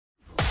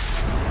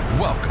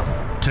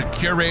Welcome to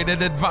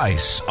Curated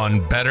Advice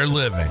on Better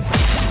Living.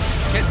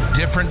 Get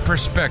different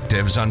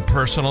perspectives on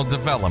personal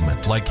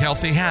development like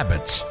healthy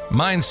habits,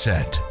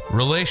 mindset,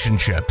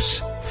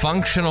 relationships,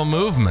 functional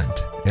movement,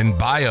 and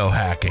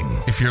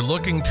biohacking. If you're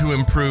looking to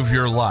improve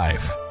your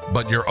life,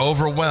 but you're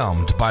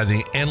overwhelmed by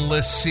the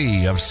endless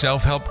sea of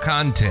self-help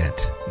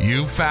content,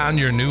 you've found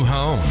your new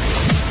home.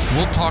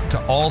 We'll talk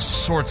to all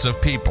sorts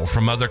of people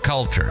from other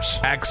cultures,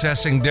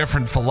 accessing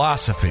different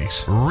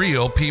philosophies,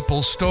 real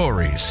people's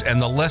stories,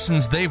 and the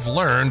lessons they've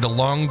learned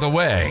along the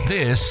way.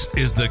 This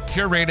is the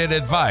Curated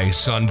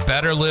Advice on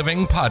Better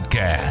Living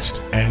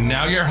podcast. And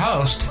now your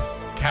host,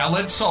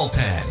 Khaled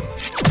Sultan.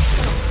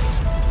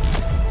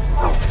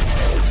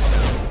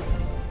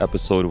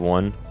 Episode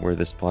 1, where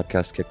this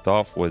podcast kicked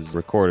off, was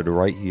recorded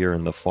right here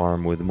in the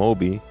farm with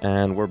Moby,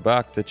 and we're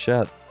back to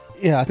chat.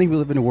 Yeah, I think we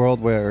live in a world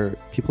where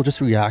people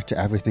just react to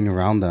everything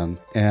around them.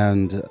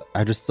 And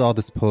I just saw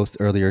this post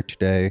earlier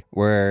today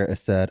where it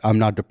said, I'm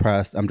not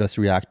depressed, I'm just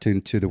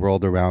reacting to the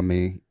world around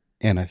me.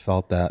 And I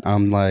felt that.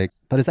 I'm like,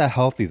 but is that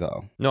healthy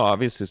though? No,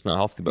 obviously it's not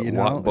healthy,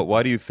 but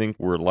why do you think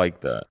we're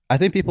like that? I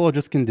think people are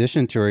just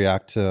conditioned to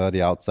react to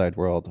the outside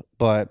world,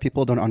 but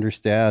people don't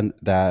understand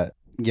that,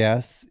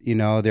 yes,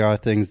 there are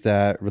things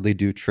that really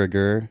do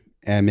trigger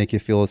and make you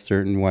feel a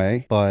certain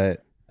way,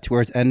 but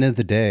towards the end of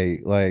the day,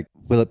 like,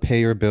 will it pay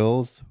your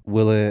bills?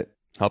 Will it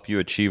help you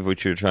achieve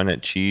what you're trying to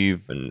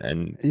achieve?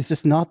 And it's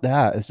just not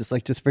that. It's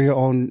just for your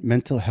own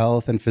mental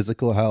health and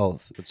physical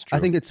health. That's true.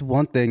 I think it's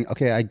one thing.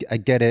 Okay, I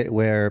get it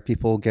where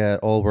people get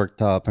all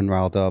worked up and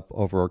riled up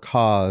over a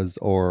cause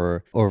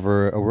or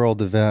over a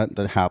world event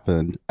that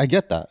happened. I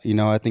get that.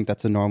 I think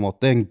that's a normal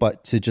thing.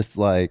 But to just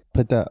like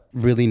put that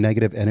really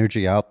negative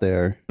energy out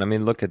there. I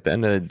mean, look, at the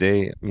end of the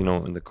day,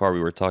 in the car we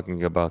were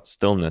talking about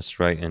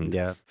stillness, right?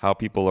 And how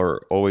people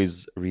are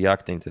always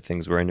reacting to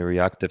things. We're in a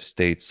reactive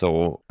state.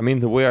 So, I mean,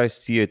 the way I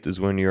see it is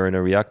when you're in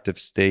a reactive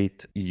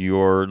state,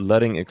 you're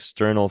letting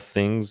external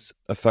things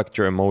affect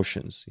your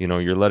emotions.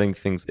 You're letting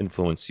things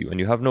influence you and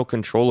you have no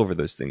control over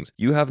those things.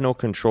 You have no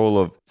control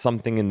of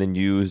something in the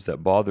news that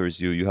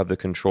bothers you. You have the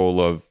control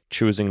of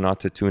choosing not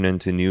to tune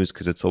into news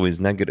because it's always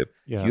negative.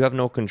 Yeah. You have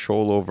no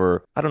control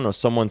over,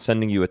 someone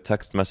sending you a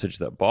text message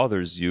that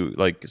bothers you.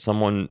 Like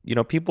someone,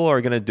 people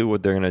are going to do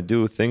what they're going to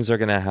do. Things are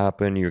going to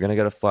happen. You're going to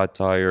get a flat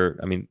tire.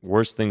 I mean,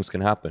 worse things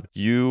can happen.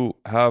 You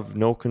have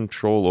no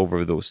control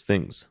over those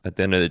things. At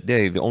the end of the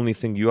day, the only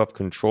thing you have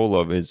control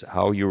of is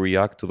how you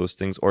react to those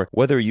things or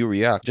whether you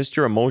react, just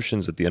your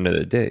emotions at the end of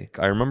the day.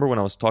 I remember when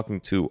I was talking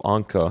to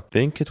Anka, I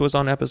think it was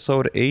on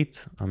episode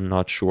 8, I'm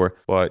not sure,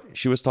 but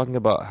she was talking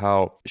about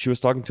how she was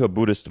talking to a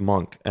Buddhist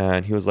monk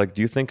and he was like,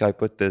 do you think I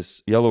put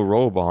this yellow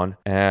robe on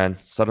and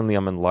suddenly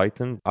I'm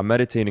enlightened? I'm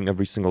meditating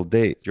every single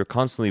day. You're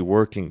constantly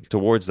working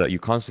towards that. You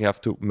constantly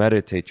have to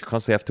meditate. You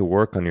constantly have to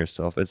work on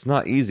yourself. It's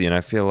not easy. And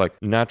I feel like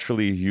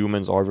naturally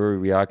humans are very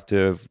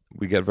reactive.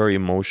 We get very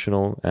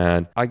emotional.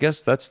 And I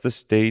guess that's the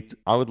state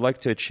I would like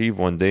to achieve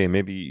one day.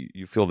 Maybe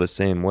you feel the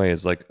same way.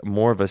 It's like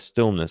more of a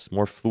stillness,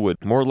 more fluid,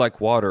 more like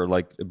water,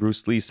 like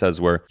Bruce Lee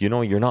says, where,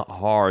 you're not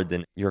hard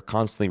and you're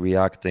constantly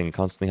reacting,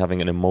 constantly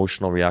having an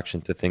emotional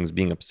reaction to things,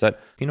 being upset.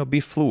 Be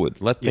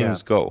fluid. Let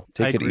things go.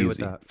 Take it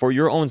easy. For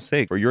your own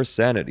sake, for your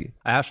sanity.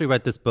 I actually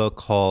read this book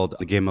called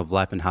The Game of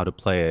Life and How to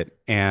Play It.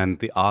 And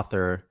the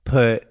author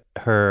put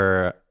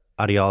her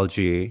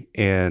ideology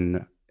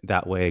in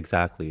that way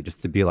exactly,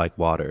 just to be like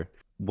water.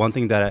 One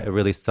thing that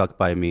really stuck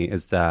by me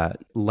is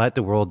that let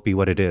the world be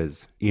what it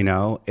is.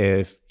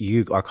 If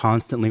you are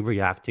constantly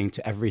reacting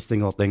to every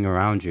single thing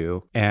around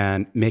you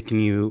and making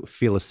you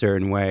feel a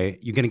certain way,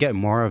 you're going to get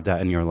more of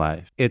that in your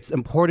life. It's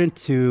important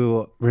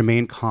to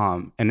remain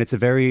calm. And it's a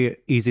very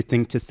easy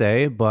thing to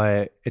say,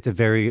 but it's a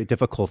very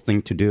difficult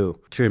thing to do,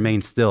 to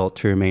remain still,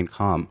 to remain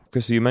calm. Okay,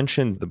 so you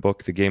mentioned the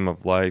book, The Game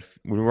of Life.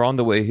 When we were on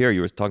the way here,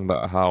 you were talking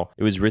about how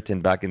it was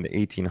written back in the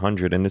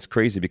 1800s. And it's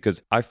crazy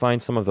because I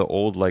find some of the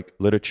old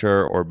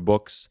literature or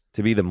books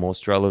to be the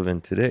most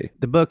relevant today.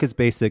 The book is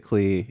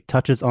basically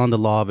touches on the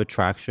law of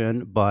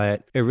attraction,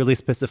 but it really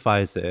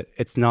specifies it.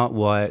 It's not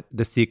what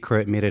The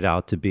Secret made it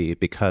out to be,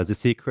 because The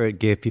Secret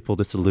gave people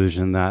this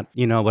illusion that,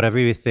 whatever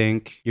you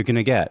think, you're going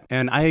to get.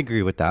 And I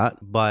agree with that.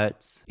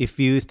 But if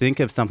you think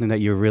of something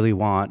that you really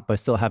want, but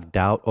still have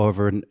doubt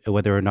over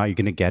whether or not you're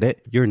going to get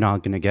it, you're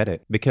not going to get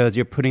it because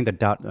you're putting the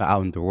doubt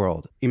out in the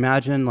world.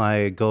 Imagine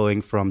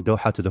going from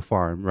Doha to the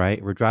farm,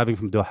 right? We're driving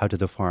from Doha to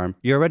the farm.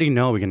 You already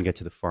know we're going to get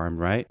to the farm,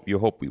 right? You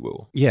hope we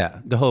will.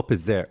 Yeah, the hope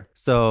is there.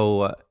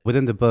 So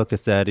within the book, it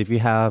said, if you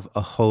have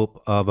a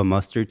hope of a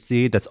mustard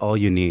seed, that's all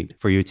you need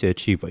for you to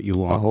achieve what you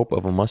want. A hope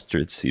of a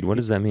mustard seed. What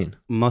does that mean?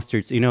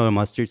 Mustard, a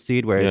mustard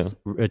seed where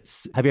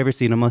it's, have you ever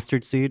seen a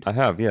mustard seed? I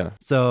have, yeah.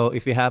 So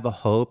if you have a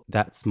hope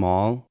that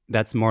small,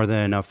 that's more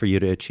than enough for you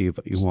to achieve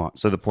what you want.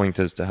 So the point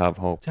is to have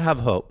hope. To have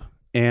hope.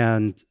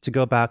 And to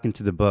go back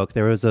into the book,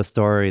 there was a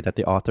story that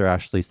the author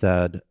actually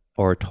said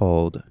or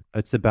told.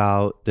 It's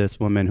about this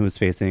woman who's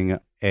facing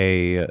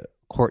a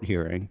court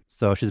hearing.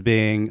 So she's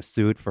being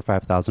sued for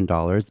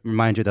 $5,000.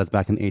 Remind you, that's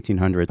back in the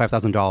 1800s.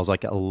 $5,000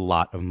 like a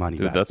lot of money.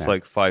 Dude, that's then.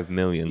 Like $5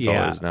 million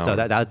now. So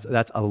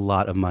that's a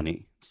lot of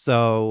money.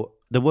 So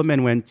the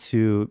woman went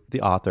to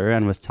the author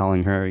and was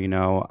telling her,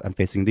 I'm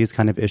facing these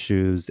kind of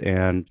issues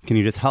and can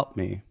you just help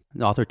me?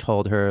 The author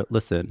told her,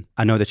 listen,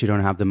 I know that you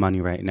don't have the money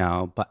right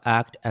now, but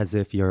act as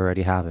if you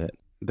already have it.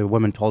 The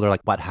woman told her,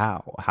 like, but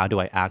how? How do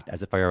I act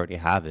as if I already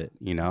have it,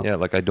 Yeah,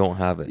 like I don't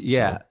have it.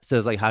 Yeah. So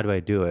it's like, how do I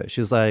do it?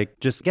 She was like,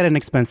 just get an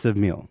expensive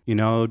meal,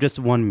 just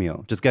one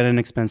meal. Just get an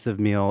expensive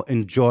meal.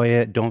 Enjoy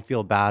it. Don't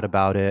feel bad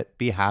about it.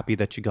 Be happy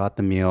that you got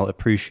the meal.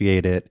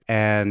 Appreciate it.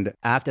 And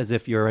act as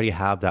if you already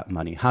have that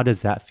money. How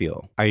does that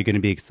feel? Are you going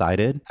to be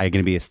excited? Are you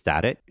going to be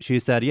ecstatic? She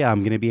said, yeah, I'm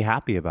going to be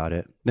happy about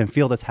it. Then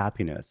feel this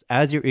happiness.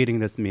 As you're eating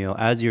this meal,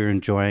 as you're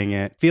enjoying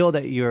it, feel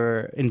that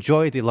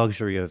enjoy the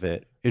luxury of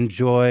it.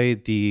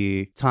 Enjoy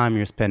the time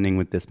you're spending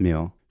with this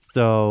meal.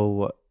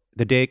 So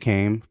the day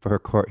came for her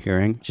court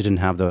hearing. She didn't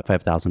have the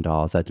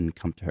 $5,000. That didn't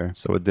come to her.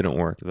 So it didn't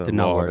work. The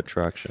law of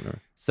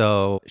attraction.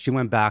 So she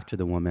went back to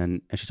the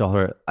woman and she told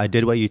her, I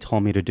did what you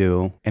told me to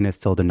do and it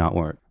still did not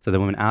work. So the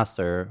woman asked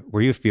her,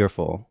 were you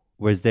fearful?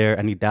 Was there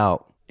any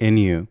doubt in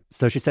you?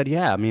 So she said,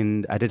 yeah,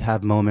 I did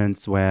have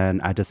moments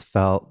when I just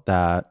felt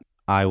that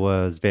I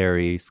was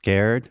very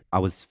scared. I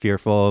was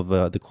fearful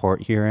of the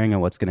court hearing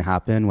and what's going to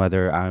happen,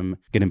 whether I'm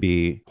going to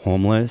be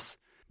homeless.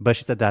 But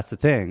she said, that's the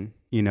thing.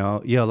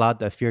 You allowed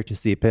that fear to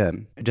seep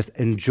in. Just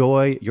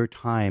enjoy your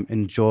time.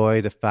 Enjoy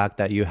the fact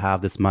that you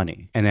have this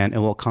money and then it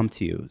will come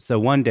to you. So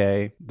one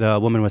day, the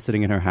woman was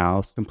sitting in her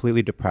house,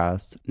 completely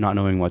depressed, not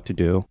knowing what to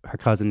do. Her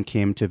cousin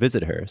came to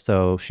visit her.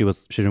 So she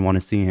didn't want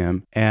to see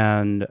him.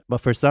 But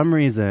for some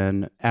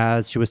reason,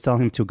 as she was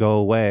telling him to go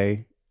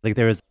away, like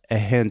there was a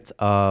hint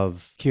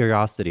of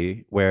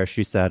curiosity where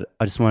she said,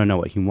 I just want to know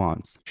what he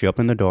wants. She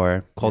opened the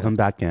door, called him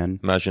back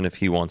in. Imagine if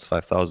he wants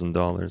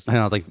 $5,000. And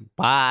I was like,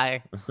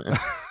 bye.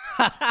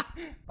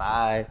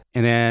 Bye.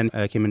 And then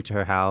I came into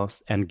her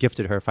house and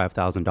gifted her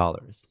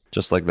 $5,000.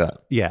 Just like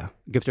that? Yeah.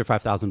 Gifted her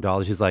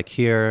 $5,000. She's like,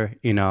 here,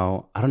 I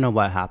don't know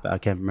what happened. I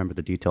can't remember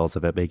the details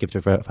of it, but he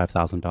gifted her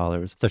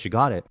 $5,000. So she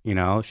got it.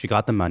 She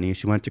got the money.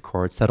 She went to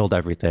court, settled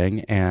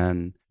everything.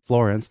 And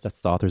Florence,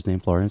 that's the author's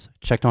name, Florence,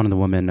 checked on the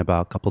woman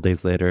about a couple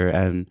days later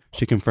and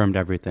she confirmed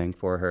everything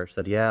for her. She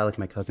said, yeah, like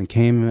my cousin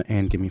came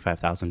and gave me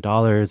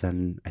 $5,000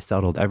 and I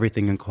settled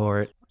everything in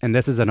court. And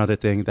this is another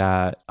thing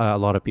that a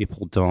lot of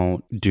people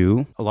don't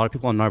do. A lot of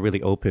people are not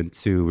really open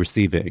to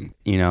receiving.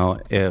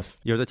 If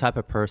you're the type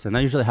of person,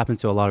 that usually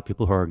happens to a lot of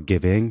people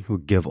who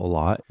give a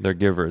lot. They're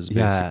givers,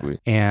 basically.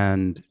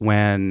 And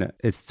when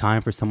it's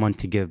time for someone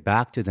to give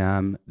back to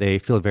them, they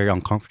feel very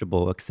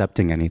uncomfortable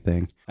accepting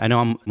anything. I know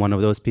I'm one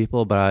of those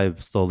people, but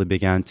I've slowly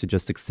began to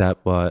just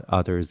accept what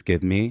others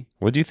give me.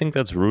 What do you think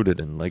that's rooted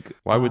in? Like,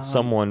 why would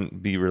someone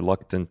be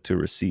reluctant to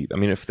receive?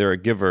 If they're a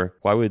giver,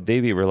 why would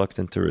they be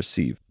reluctant to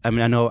receive? I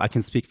know I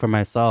can speak for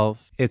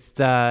myself. It's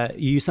that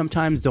you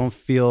sometimes don't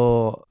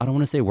feel, I don't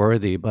want to say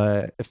worthy,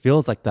 but it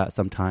feels like that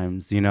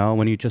sometimes,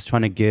 when you're just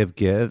trying to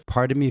give.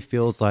 Part of me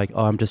feels like,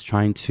 I'm just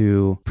trying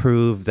to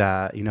prove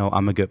that,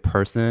 I'm a good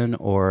person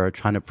or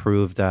trying to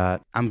prove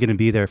that I'm going to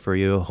be there for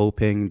you,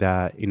 hoping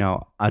that,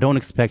 I don't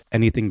expect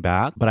anything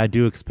back, but I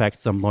do expect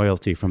some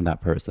loyalty from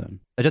that person.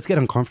 I just get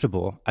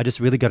uncomfortable. I just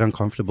really get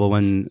uncomfortable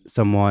when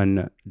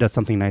someone does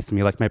something nice to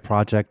me, like my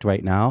project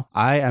right now.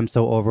 I am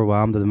so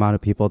overwhelmed with the amount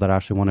of people that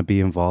actually want to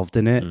be involved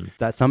in it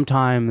that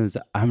sometimes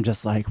I'm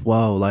just like,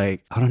 whoa,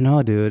 like, I don't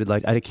know, dude.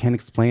 Like, I can't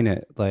explain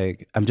it.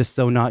 Like, I'm just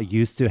so not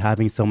used to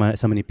having so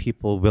many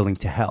people willing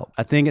to help.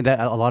 I think that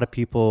a lot of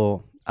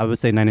people, I would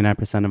say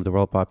 99% of the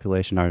world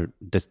population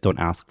just don't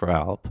ask for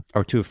help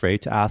or too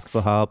afraid to ask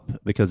for help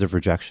because of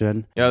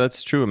rejection. Yeah,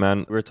 that's true,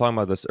 man. We were talking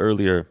about this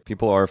earlier.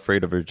 People are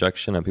afraid of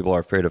rejection and people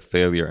are afraid of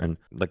failure. And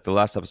like the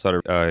last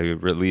episode I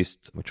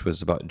released, which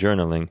was about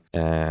journaling,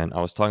 and I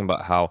was talking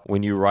about how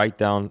when you write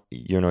down,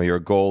 your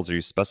goals or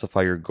you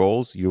specify your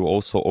goals, you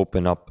also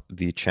open up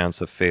the chance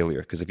of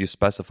failure. Because if you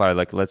specify,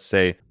 like, let's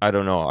say, I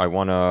don't know, I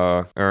want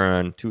to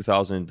earn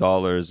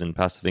 $2,000 in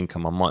passive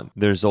income a month.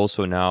 There's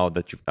also now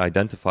that you've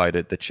identified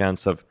it, the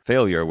chance of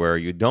failure where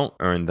you don't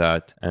earn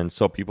that. And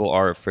so people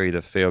are afraid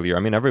of failure.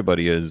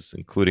 Everybody is,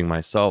 including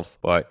myself,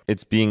 but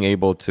it's being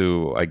able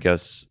to, I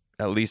guess,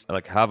 at least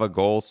like have a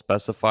goal,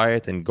 specify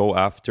it and go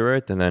after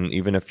it. And then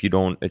even if you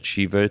don't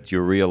achieve it, you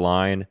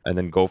realign and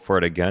then go for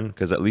it again,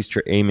 because at least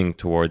you're aiming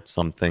towards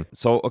something.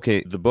 So,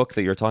 okay, the book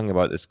that you're talking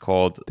about is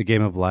called The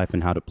Game of Life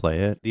and How to Play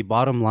It. The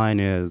bottom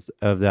line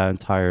of that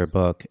entire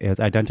book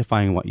is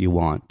identifying what you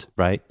want,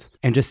 right?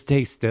 And just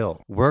stay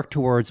still. Work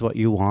towards what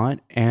you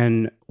want.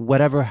 And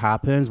whatever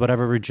happens,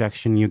 whatever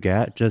rejection you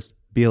get, just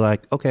be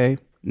like, okay,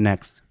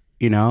 next.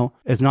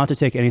 It's not to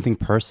take anything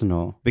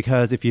personal,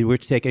 because if you were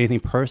to take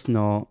anything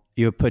personal,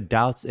 you put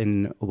doubts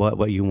in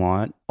what you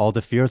want. All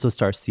the fears will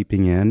start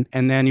seeping in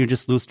and then you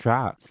just lose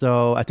track.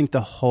 So I think the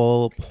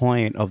whole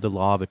point of the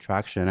law of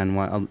attraction, and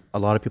what a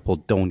lot of people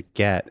don't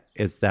get,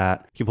 is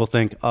that people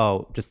think,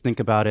 oh, just think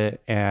about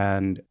it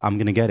and I'm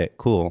going to get it.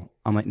 Cool.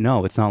 I'm like,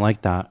 no, it's not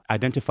like that.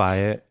 Identify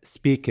it,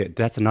 speak it.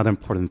 That's another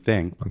important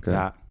thing. Okay.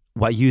 That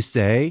what you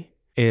say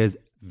is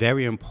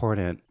very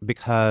important,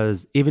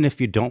 because even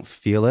if you don't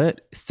feel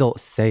it, still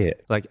say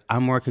it. Like,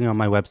 I'm working on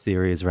my web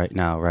series right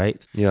now,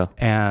 right? Yeah.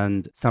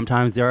 And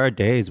sometimes there are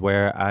days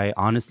where I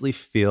honestly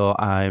feel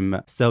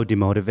I'm so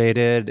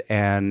demotivated,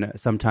 and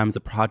sometimes the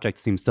project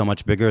seems so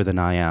much bigger than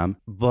I am.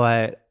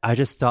 But I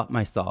just stop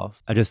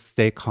myself. I just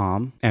stay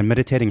calm, and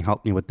meditating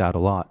helped me with that a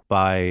lot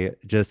by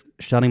just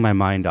shutting my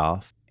mind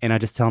off. And I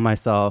just tell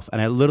myself,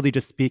 and I literally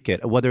just speak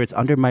it, whether it's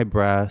under my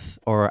breath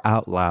or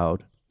out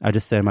loud. I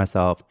just say to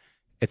myself,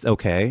 it's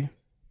okay.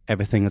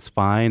 Everything is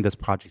fine. This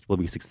project will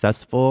be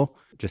successful.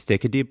 Just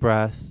take a deep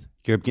breath.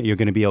 You're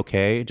going to be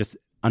okay. Just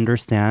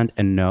understand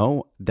and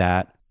know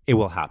that it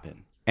will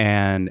happen.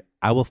 And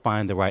I will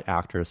find the right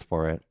actors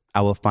for it.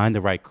 I will find the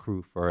right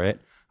crew for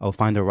it. I will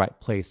find the right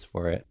place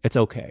for it. It's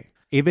okay.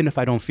 Even if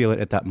I don't feel it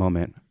at that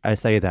moment, I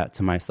say that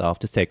to myself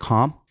to stay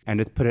calm and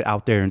to put it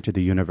out there into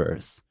the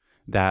universe.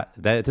 That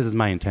this is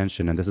my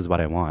intention and this is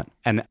what I want.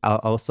 And I'll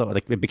also,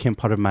 like, it became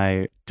part of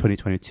my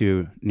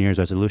 2022 New Year's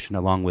resolution,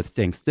 along with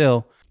staying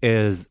still,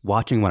 is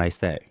watching what I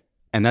say.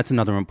 And that's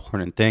another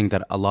important thing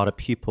that a lot of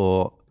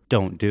people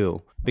don't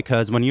do,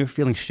 because when you're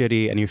feeling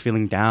shitty and you're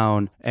feeling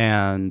down,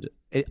 and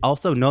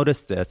also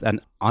notice this, and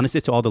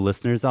honestly, to all the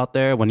listeners out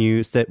there, when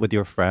you sit with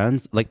your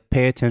friends, like,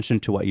 pay attention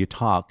to what you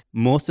talk.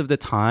 Most of the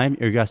time,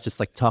 you're guys just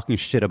like talking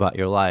shit about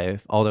your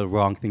life, all the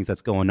wrong things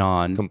that's going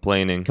on.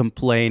 Complaining.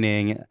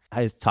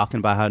 Talking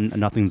about how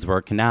nothing's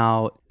working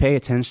out. Pay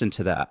attention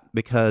to that,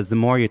 because the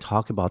more you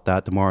talk about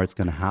that, the more it's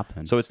going to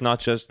happen. So it's not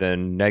just the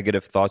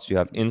negative thoughts you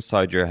have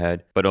inside your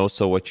head, but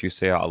also what you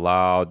say out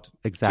loud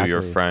to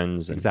your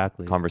friends and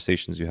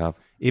conversations you have.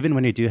 Even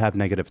when you do have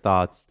negative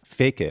thoughts,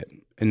 fake it.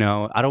 You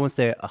know, I don't want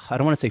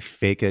to say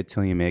fake it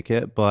till you make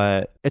it,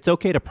 but it's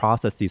okay to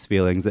process these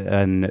feelings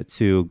and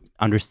to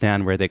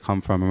understand where they come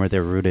from and where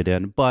they're rooted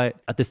in. But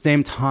at the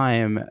same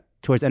time,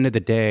 towards the end of the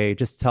day,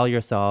 just tell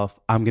yourself,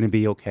 I'm going to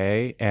be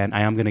okay and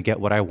I am going to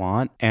get what I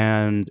want.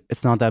 And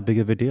it's not that big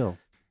of a deal.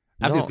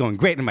 Everything's going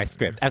great in my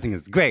script. Everything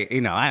is great.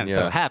 You know, I am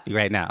so happy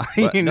right now.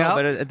 But, you know? No,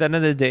 but at the end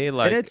of the day,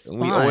 like,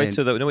 we owe it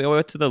to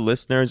the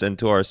listeners and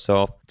to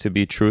ourselves to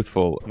be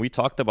truthful. We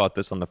talked about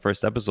this on the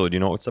first episode. You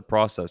know, it's a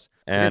process.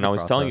 And I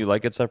was telling you,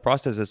 like, it's a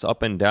process. It's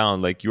up and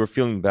down. Like, you were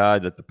feeling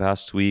bad that the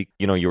past week,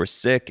 you know, you were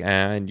sick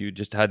and you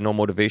just had no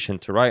motivation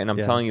to write. And I'm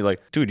telling you,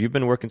 like, dude, you've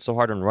been working so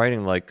hard on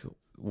writing, like,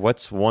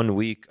 what's 1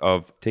 week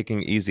of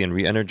taking it easy and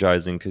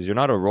re-energizing, because you're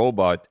not a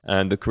robot,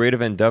 and the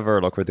creative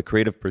endeavor, like, or the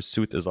creative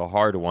pursuit, is a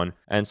hard one.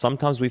 And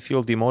sometimes we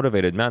feel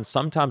demotivated, man.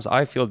 Sometimes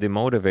I feel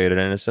demotivated,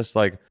 and it's just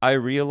like, I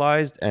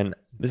realized, and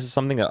this is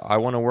something that I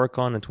want to work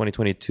on in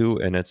 2022.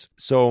 And it's,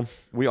 so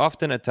we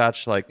often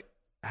attach like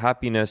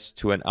happiness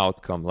to an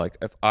outcome. Like,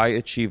 if I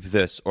achieve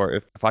this, or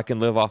if I can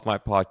live off my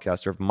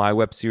podcast, or if my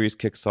web series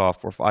kicks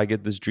off, or if I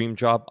get this dream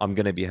job, I'm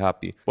going to be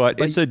happy. But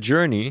it's a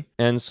journey.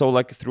 And so,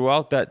 like,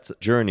 throughout that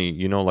journey,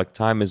 you know, like,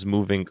 time is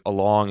moving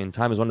along, and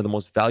time is one of the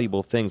most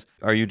valuable things.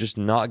 Are you just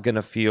not going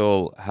to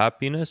feel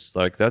happiness?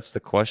 Like, that's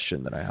the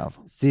question that I have.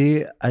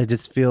 See, I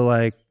just feel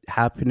like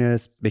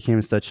happiness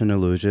became such an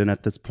illusion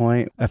at this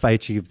point. If I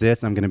achieve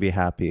this, I'm going to be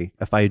happy.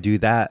 If I do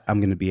that, I'm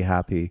going to be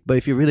happy. But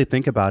if you really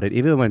think about it,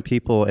 even when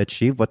people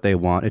achieve what they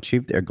want,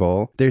 achieve their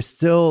goal, they're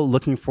still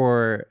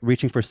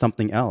reaching for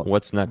something else.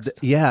 What's next?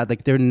 Yeah,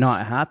 like, they're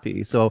not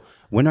happy. So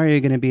when are you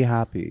going to be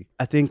happy?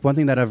 I think one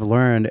thing that I've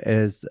learned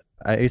is,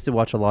 I used to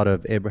watch a lot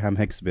of Abraham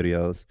Hicks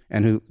videos,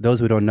 and those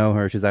who don't know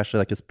her, she's actually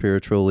like a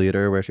spiritual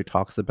leader, where she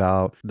talks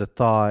about the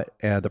thought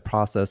and the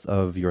process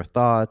of your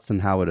thoughts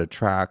and how it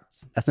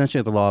attracts,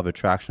 essentially the law of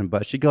attraction.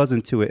 But she goes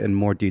into it in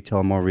more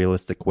detail, more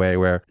realistic way,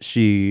 where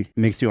she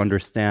makes you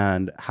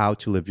understand how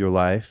to live your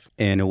life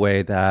in a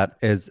way that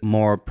is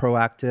more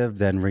proactive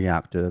than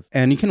reactive.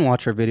 And you can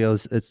watch her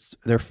videos.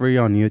 They're free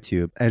on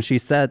YouTube. And she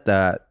said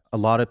that a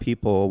lot of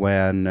people,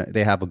 when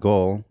they have a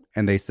goal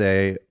and they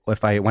say,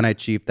 when I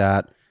achieve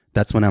that,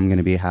 that's when I'm going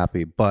to be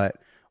happy. But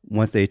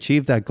once they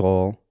achieve that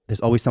goal, there's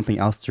always something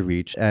else to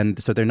reach.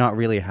 And so they're not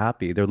really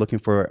happy. They're looking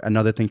for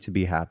another thing to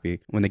be happy.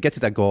 When they get to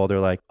that goal,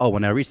 they're like, oh,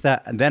 when I reach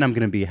that, then I'm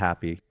going to be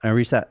happy. And I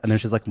reach that. And then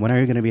she's like, when are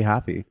you going to be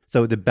happy?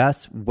 So the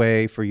best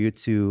way for you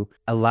to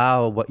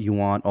allow what you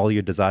want, all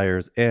your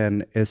desires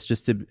in, is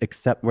just to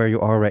accept where you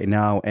are right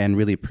now and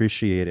really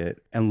appreciate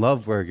it and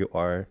love where you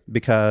are.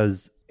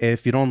 Because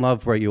if you don't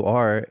love where you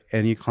are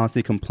and you're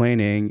constantly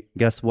complaining,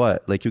 guess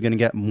what? Like, you're going to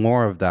get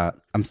more of that.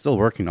 I'm still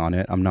working on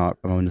it. I'm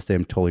going to say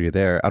I'm totally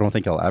there. I don't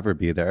think I'll ever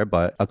be there,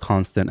 but a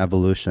constant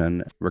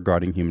evolution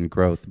regarding human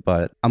growth.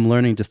 But I'm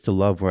learning just to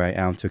love where I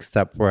am, to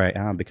accept where I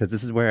am, because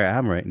this is where I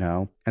am right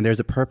now. And there's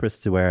a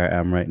purpose to where I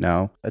am right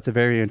now. It's a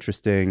very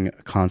interesting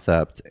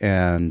concept.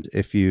 And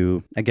if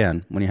you,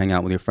 again, when you hang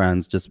out with your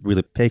friends, just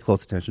really pay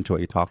close attention to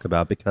what you talk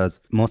about, because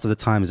most of the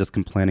time is just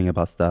complaining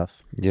about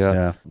stuff.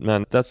 Yeah.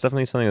 Man, that's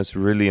definitely something that's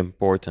really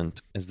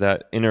important, is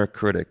that inner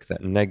critic,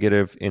 that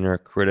negative inner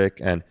critic.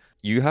 And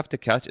you have to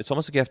it's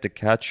almost like you have to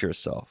catch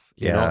yourself.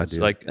 You know? It's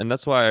like, and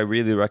that's why I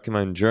really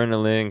recommend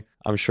journaling.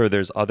 I'm sure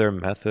there's other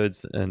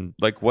methods. And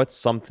like, what's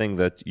something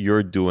that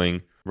you're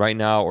doing right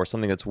now, or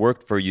something that's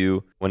worked for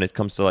you when it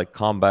comes to like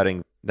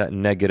combating that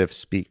negative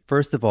speak?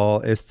 First of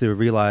all, is to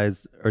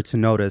realize or to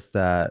notice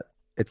that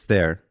it's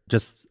there.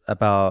 Just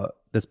about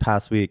this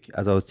past week,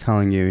 as I was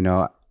telling you,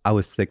 I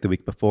was sick the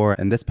week before,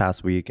 and this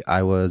past week,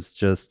 I was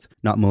just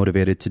not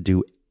motivated to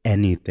do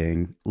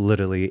anything,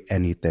 literally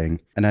anything.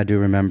 And I do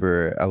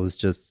remember I was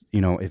just,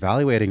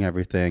 evaluating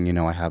everything.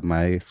 I have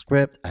my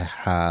script, I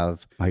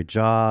have my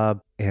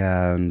job,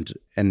 and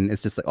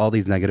it's just like all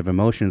these negative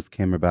emotions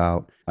came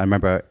about. I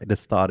remember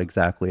this thought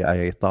exactly.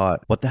 I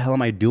thought, what the hell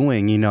am I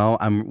doing?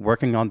 I'm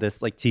working on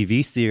this like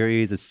TV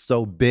series. It's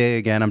so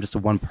big and I'm just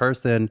one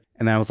person.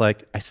 And then I was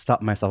like, I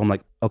stopped myself. I'm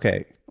like,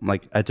 okay.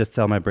 I just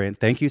tell my brain,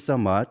 thank you so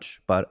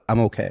much, but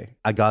I'm okay.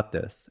 I got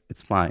this.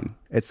 It's fine.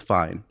 It's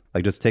fine.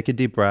 Like, just take a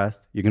deep breath.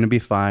 You're going to be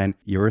fine.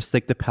 You were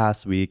sick the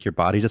past week. Your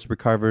body just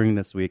recovering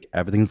this week.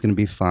 Everything's going to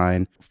be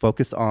fine.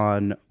 Focus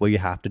on what you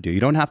have to do. You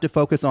don't have to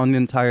focus on the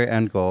entire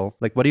end goal.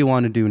 Like, what do you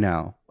want to do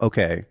now?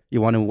 Okay. You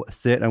want to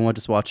sit and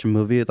just watch a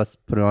movie? Let's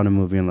put it on a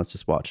movie and let's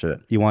just watch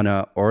it. You want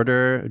to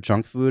order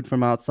junk food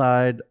from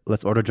outside?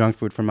 Let's order junk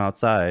food from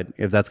outside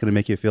if that's going to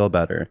make you feel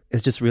better.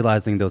 It's just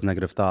realizing those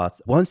negative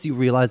thoughts. Once you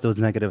realize those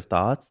negative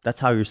thoughts, that's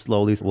how you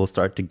slowly will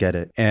start to get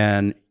it.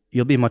 And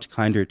you'll be much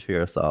kinder to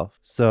yourself.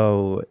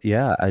 So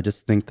yeah, I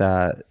just think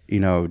that,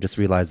 just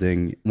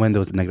realizing when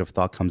those negative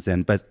thought comes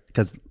in, but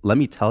because let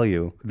me tell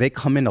you, they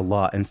come in a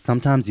lot and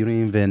sometimes you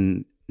don't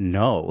even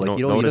know. Like,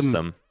 you don't notice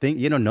even them.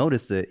 You don't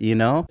notice it,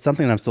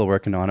 Something that I'm still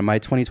working on. And my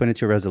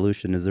 2022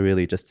 resolution is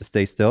really just to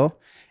stay still.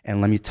 And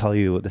let me tell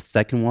you, the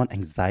second one,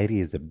 anxiety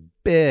is a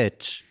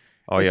bitch.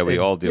 Oh, yeah, we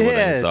all deal with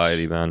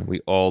anxiety, man.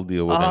 We all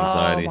deal with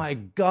anxiety. Oh, my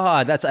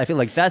God. I feel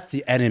like that's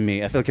the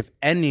enemy. I feel like if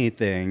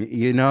anything,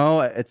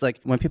 it's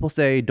like when people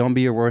say don't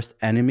be your worst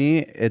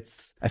enemy,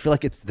 I feel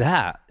like it's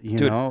that,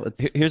 Dude,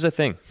 here's the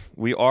thing.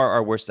 We are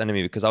our worst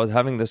enemy, because I was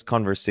having this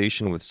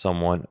conversation with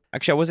someone.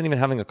 Actually, I wasn't even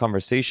having a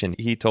conversation.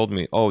 He told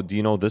me, oh, do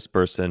you know this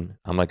person?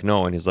 I'm like,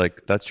 no. And he's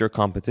like, that's your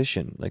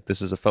competition. Like,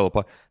 this is a fellow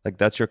like,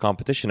 that's your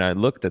competition. I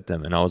looked at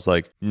them and I was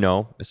like,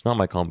 no, it's not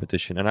my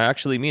competition. And I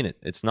actually mean it.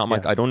 It's not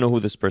I don't know who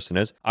this person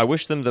is. I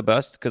wish them the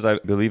best because I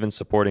believe in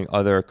supporting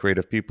other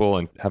creative people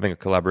and having a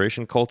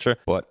collaboration culture,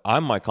 but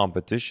I'm my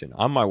competition.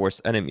 I'm my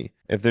worst enemy.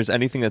 If there's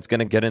anything that's going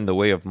to get in the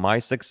way of my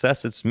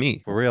success, it's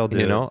me. For real,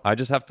 dude. I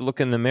just have to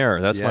look in the mirror.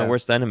 That's my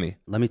worst enemy.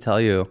 Let me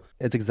tell you,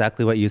 it's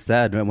exactly what you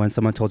said. When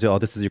someone told you, oh,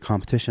 this is your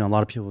competition, a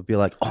lot of people would be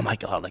like, oh my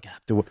God, like I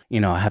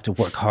have to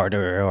work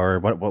harder, or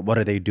what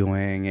are they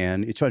doing?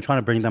 And it's trying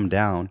to bring them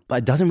down. But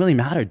it doesn't really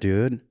matter,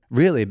 dude.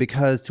 Really,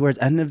 because towards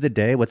the end of the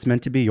day, what's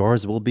meant to be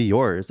yours will be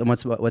yours. And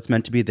what's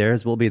meant to be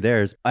theirs will be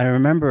theirs. I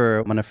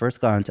remember when I first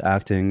got into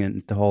acting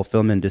and the whole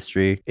film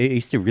industry, it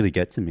used to really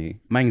get to me.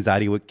 My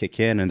anxiety would kick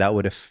in and that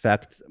would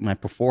affect my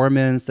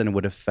performance and it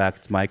would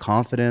affect my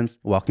confidence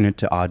walking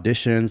into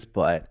auditions.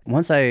 But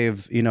once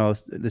I've,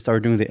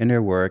 started doing the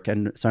inner work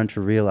and starting to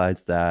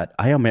realize that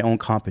I am my own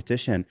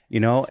competition,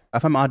 if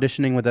I'm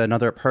auditioning with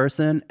another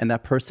person and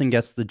that person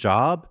gets the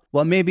job,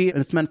 well, maybe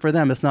it's meant for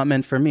them. It's not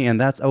meant for me. And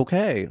that's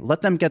okay.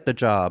 Let them get the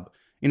job.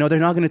 They're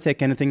not going to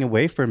take anything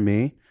away from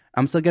me.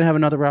 I'm still going to have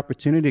another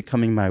opportunity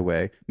coming my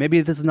way.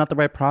 Maybe this is not the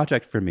right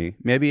project for me.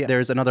 Maybe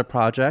there's another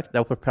project that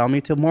will propel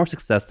me to more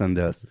success than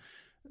this.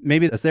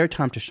 Maybe it's their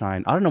time to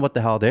shine. I don't know what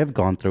the hell they've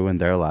gone through in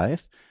their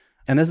life.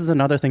 And this is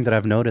another thing that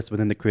I've noticed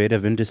within the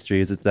creative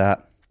industries is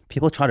that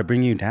people try to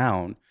bring you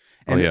down.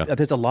 And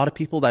there's a lot of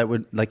people that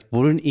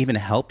wouldn't even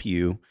help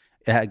you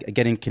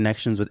getting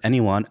connections with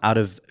anyone out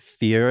of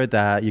fear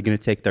that you're going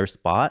to take their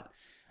spot.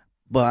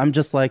 But I'm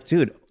just like,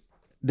 dude,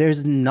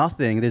 there's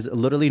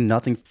literally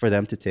nothing for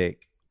them to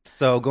take.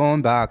 So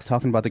going back,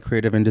 talking about the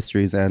creative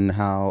industries and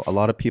how a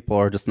lot of people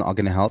are just not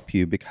going to help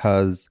you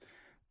because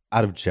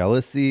out of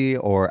jealousy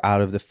or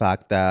out of the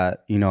fact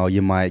that,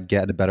 you might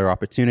get a better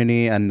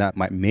opportunity and that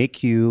might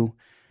make you.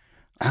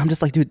 I'm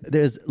just like, dude,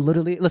 there's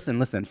literally,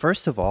 listen,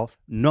 first of all,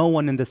 no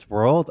one in this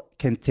world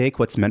can take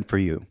what's meant for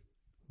you.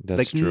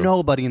 That's true.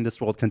 Nobody in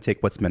this world can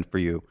take what's meant for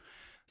you.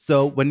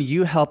 So when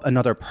you help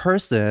another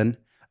person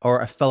or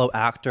a fellow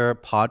actor,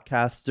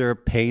 podcaster,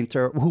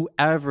 painter,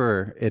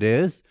 whoever it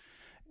is,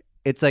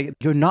 it's like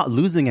you're not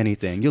losing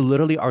anything. You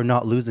literally are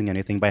not losing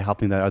anything by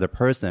helping that other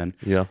person.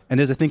 Yeah. And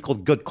there's a thing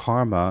called good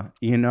karma.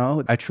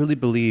 I truly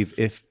believe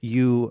if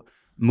you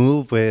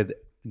move with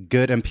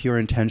good and pure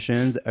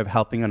intentions of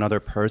helping another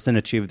person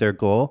achieve their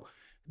goal,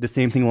 the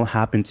same thing will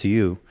happen to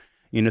you.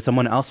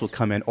 Someone else will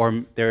come in,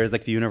 or there is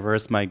the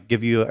universe might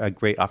give you a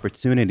great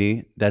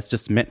opportunity that's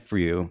just meant for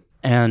you.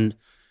 And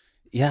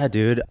yeah,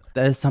 dude,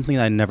 that is something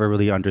I never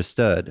really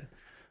understood.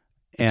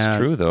 It's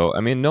true though. I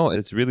mean, no,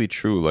 it's really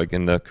true. Like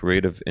in the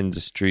creative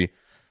industry,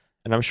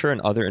 and I'm sure in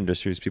other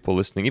industries, people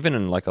listening, even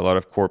in a lot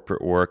of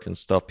corporate work and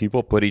stuff,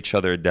 people put each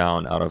other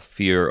down out of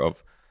fear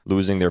of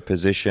losing their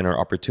position or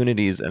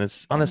opportunities. And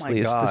it's honestly,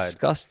 it's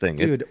disgusting.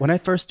 Dude, when I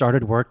first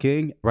started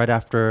working right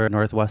after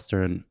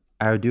Northwestern,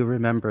 I do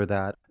remember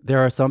that there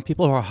are some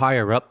people who are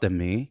higher up than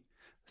me.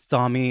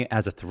 saw me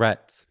as a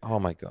threat. Oh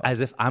my God.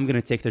 As if I'm going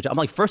to take their job. I'm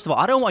like, first of all,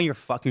 I don't want your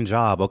fucking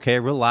job, okay?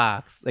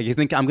 Relax. Like, you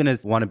think I'm going to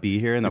want to be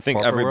here in the corporate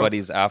world? I think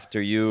everybody's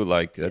after you.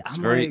 Like, that's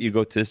very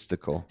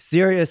egotistical.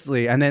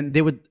 Seriously. And then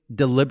they would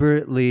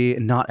deliberately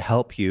not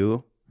help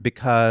you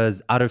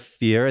because out of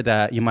fear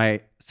that you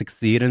might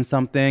succeed in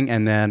something,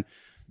 and then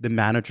the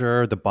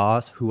manager, the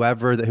boss,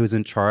 whoever who's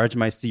in charge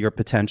might see your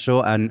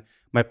potential and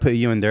might put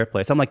you in their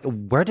place. I'm like,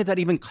 where did that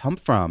even come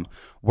from?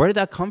 Where did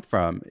that come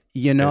from?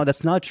 You know,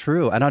 that's not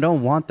true. And I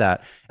don't want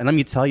that. And let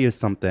me tell you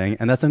something.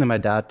 And that's something my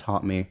dad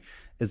taught me,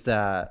 is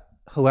that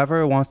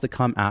whoever wants to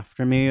come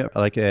after me,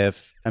 like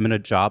if I'm in a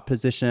job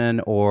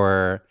position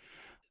or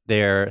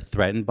they're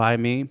threatened by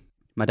me,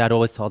 my dad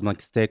always tells me,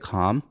 like, stay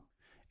calm.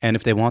 And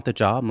if they want the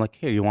job, I'm like,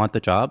 here, you want the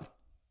job?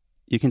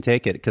 You can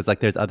take it. Because like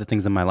there's other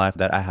things in my life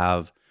that I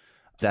have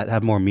that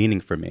have more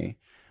meaning for me.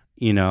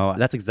 You know,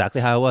 that's exactly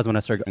how it was when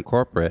I started in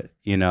corporate.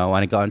 You know,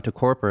 when I got into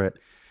corporate,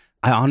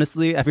 I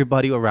honestly,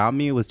 everybody around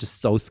me was just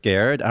so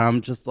scared. And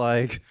I'm just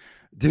like,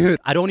 dude,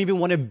 I don't even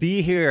want to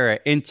be here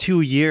in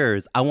 2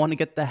 years. I want to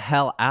get the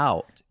hell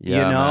out. Yeah,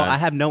 you know, man. I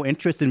have no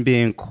interest in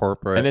being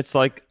corporate. And it's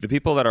like the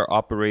people that are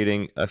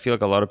operating, I feel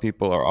like a lot of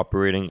people are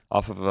operating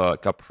off of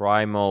like a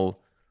primal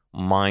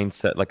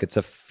mindset, like it's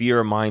a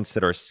fear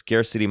mindset or a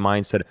scarcity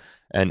mindset.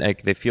 And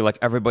like they feel like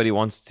everybody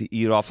wants to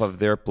eat off of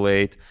their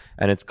plate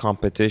and it's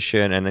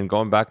competition. And then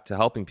going back to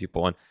helping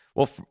people. And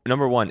well,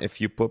 number one, if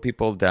you put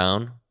people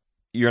down,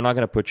 you're not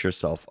going to put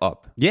yourself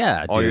up.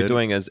 Yeah, all you're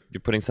doing is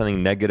you're putting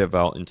something negative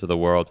out into the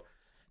world.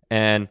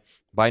 And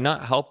by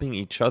not helping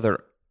each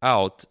other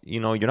out, you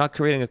know, you're not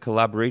creating a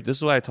collaboration. This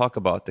is what I talk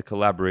about, the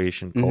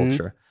collaboration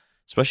culture,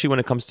 especially when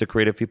it comes to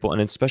creative people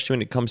and especially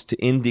when it comes to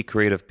indie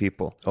creative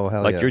people. Oh,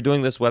 hell like yeah. You're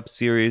doing this web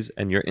series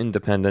and you're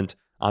independent.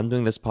 I'm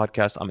doing this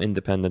podcast, I'm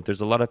independent. There's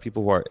a lot of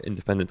people who are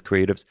independent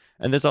creatives,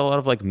 and there's a lot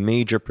of like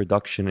major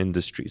production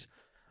industries.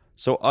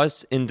 So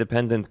us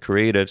independent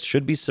creatives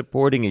should be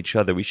supporting each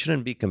other. We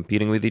shouldn't be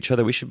competing with each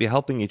other. We should be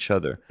helping each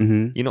other.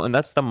 You know, and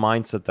that's the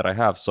mindset that I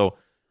have. So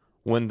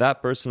when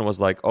that person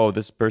was like, oh,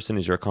 this person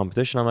is your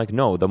competition, I'm like,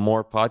 no, the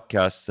more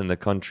podcasts in the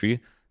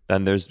country,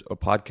 then there's a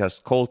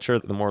podcast culture,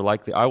 the more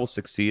likely I will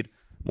succeed.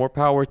 More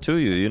power to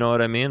you. You know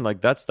what I mean?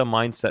 Like that's the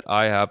mindset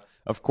I have.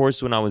 Of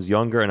course, when I was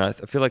younger, and I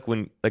feel like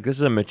this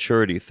is a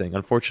maturity thing.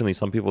 Unfortunately,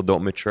 some people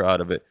don't mature out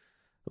of it.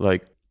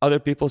 Like other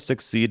people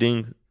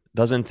succeeding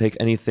doesn't take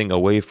anything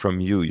away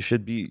from you. You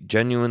should be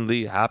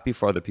genuinely happy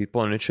for other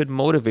people, and it should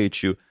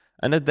motivate you.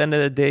 And at the end of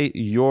the day,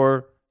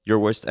 you're your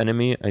worst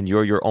enemy and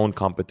you're your own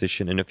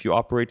competition. And if you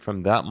operate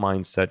from that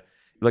mindset,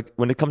 like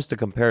when it comes to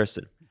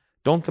comparison,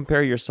 don't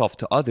compare yourself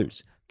to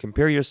others.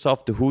 Compare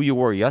yourself to who you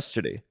were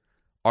yesterday.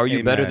 Are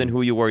you better than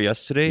who you were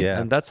yesterday? Yeah.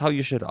 And that's how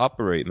you should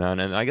operate, man.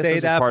 And I guess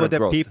this is part of growth. Say that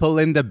for the people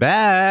in the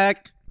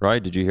back.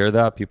 Right? Did you hear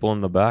that? People in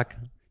the back?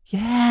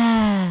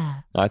 Yeah.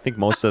 I think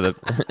most of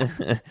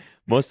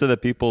the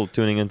people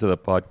tuning into the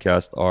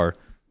podcast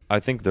I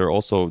think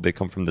they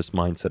come from this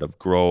mindset of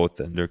growth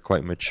and they're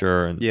quite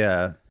mature. And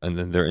and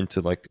then they're into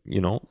like,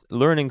 you know,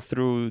 learning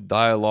through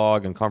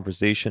dialogue and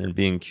conversation and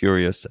being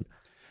curious.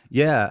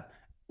 Yeah.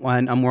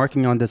 When I'm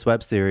working on this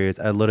web series,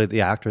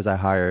 the actors I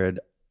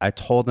hired, I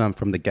told them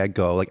from the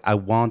get-go, like, I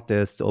want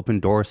this to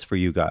open doors for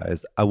you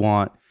guys. I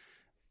want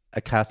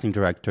a casting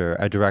director,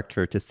 a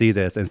director to see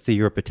this and see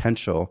your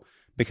potential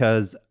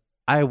because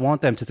I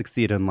want them to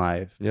succeed in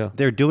life. Yeah.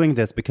 They're doing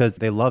this because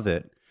they love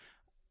it.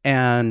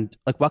 And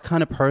like, what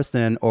kind of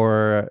person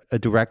or a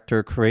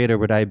director, creator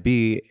would I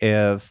be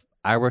if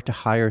I were to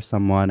hire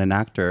someone, an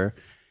actor,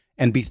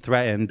 and be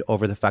threatened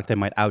over the fact they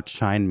might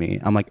outshine me?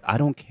 I'm like, I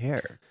don't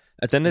care.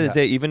 At the end of the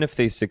day, even if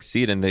they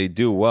succeed and they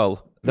do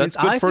well, that's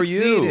good for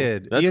you.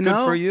 That's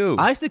good for you.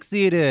 I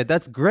succeeded.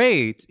 That's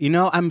great. You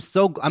know,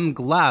 I'm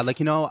glad. Like,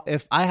 you know,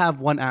 if I have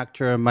one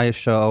actor in my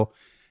show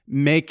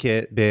make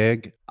it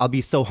big, I'll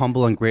be so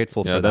humble and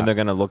grateful for that. Then they're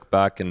going to look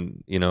back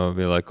and, you know,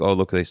 be like, oh,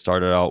 look, they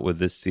started out with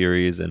this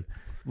series. And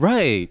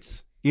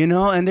right. You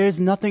know, and there's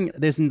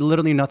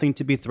literally nothing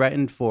to be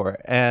threatened for.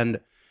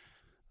 And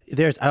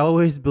I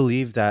always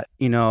believe that,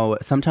 you know,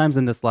 sometimes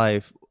in this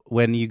life,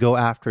 when you go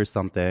after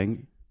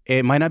something,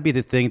 it might not be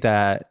the thing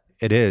that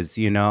it is,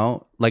 you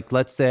know, like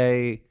let's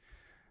say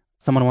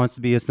someone wants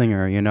to be a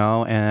singer, you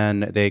know,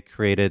 and they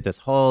created this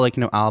whole like,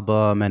 you know,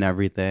 album and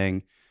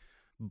everything.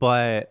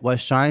 But what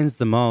shines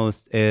the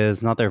most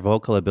is not their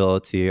vocal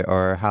ability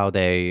or how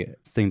they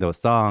sing those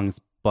songs,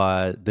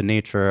 but the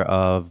nature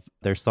of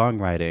their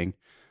songwriting.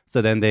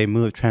 So then they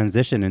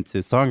transition into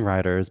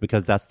songwriters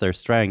because that's their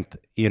strength,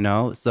 you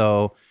know?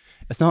 So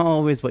it's not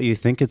always what you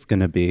think it's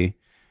going to be.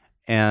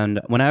 And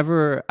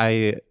whenever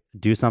I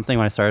do something,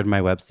 when I started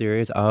my web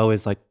series, I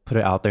always like put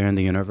it out there in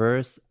the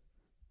universe.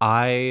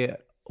 I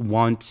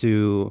want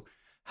to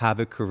have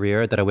a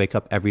career that I wake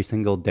up every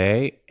single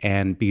day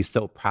and be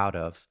so proud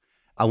of.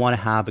 I want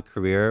to have a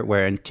career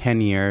where in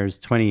 10 years,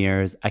 20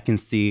 years, I can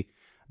see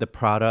the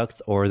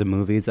products or the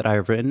movies that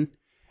I've written.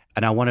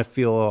 And I want to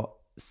feel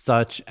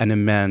such an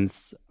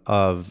immense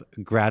of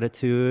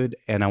gratitude.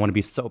 And I want to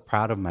be so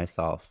proud of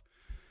myself.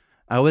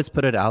 I always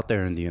put it out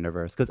there in the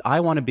universe because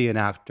I want to be an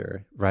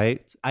actor,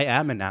 right? I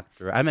am an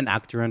actor. I'm an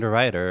actor and a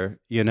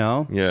writer, you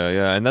know?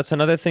 Yeah. And that's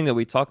another thing that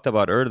we talked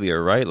about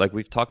earlier, right? Like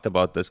we've talked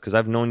about this because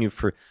we've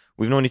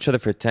known each other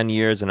for 10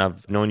 years and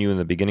I've known you in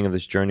the beginning of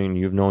this journey and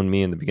you've known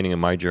me in the beginning of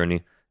my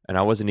journey. And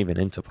I wasn't even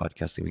into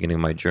podcasting in the beginning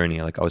of my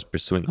journey. Like I was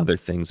pursuing other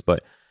things,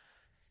 but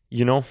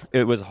you know,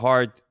 it was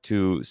hard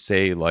to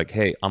say like,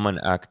 hey, I'm an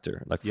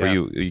actor. Like for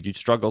you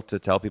struggle to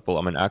tell people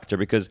I'm an actor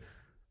because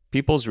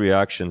people's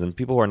reactions, and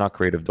people who are not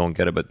creative don't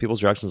get it, but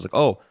people's reactions like,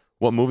 oh,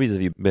 what movies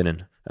have you been in?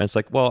 And it's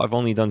like, well, I've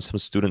only done some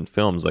student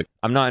films. Like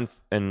I'm not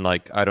in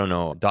like, I don't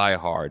know, Die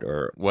Hard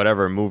or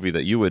whatever movie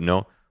that you would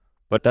know.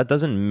 But that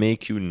doesn't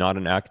make you not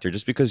an actor.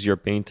 Just because your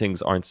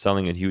paintings aren't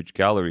selling in huge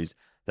galleries,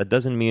 that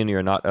doesn't mean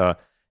you're not a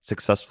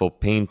successful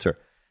painter.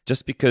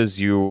 Just because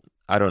you,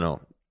 I don't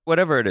know,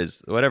 whatever it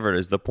is.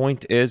 The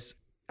point is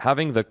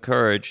having the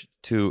courage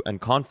to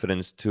and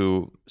confidence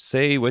to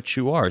say what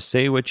you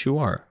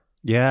are.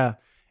 Yeah.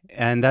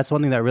 And that's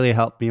one thing that really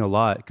helped me a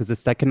lot because the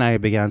second I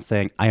began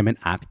saying I am an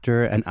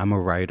actor and I'm a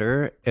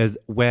writer is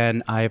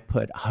when I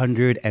put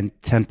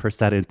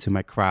 110% into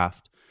my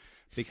craft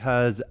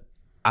because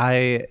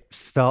I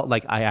felt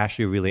like I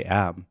actually really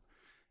am.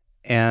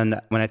 And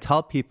when I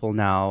tell people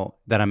now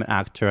that I'm an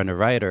actor and a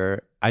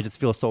writer, I just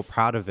feel so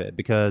proud of it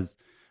because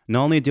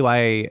not only do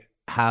I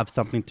have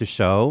something to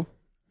show,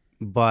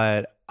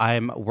 but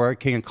I'm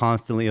working and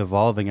constantly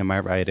evolving in my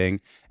writing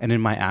and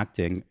in my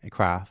acting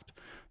craft.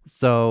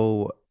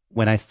 So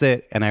when I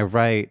sit and I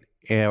write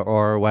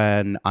or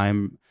when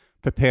I'm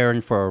preparing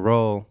for a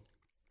role,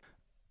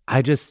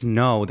 I just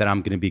know that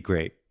I'm going to be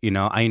great. You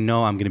know, I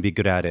know I'm going to be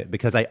good at it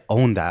because I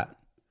own that.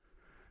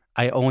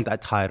 I own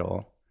that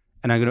title.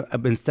 And I'm going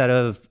to, instead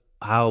of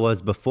how it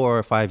was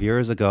before 5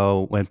 years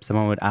ago, when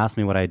someone would ask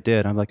me what I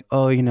did, I'm like,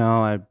 oh, you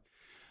know,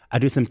 I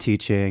do some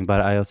teaching,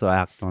 but I also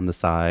act on the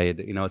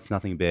side. You know, it's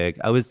nothing big.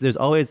 There's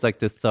always like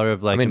this sort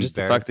of like, I mean, just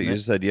the fact that you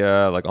just said,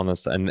 yeah, like on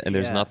this, and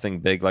there's nothing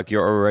big, like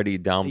you're already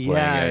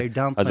downplaying it, you're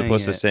downplaying as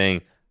opposed to it.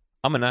 saying,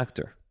 I'm an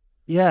actor.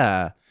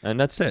 Yeah. And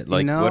that's it.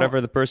 Like, you know, whatever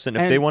the person,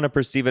 if they want to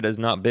perceive it as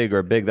not big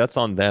or big, that's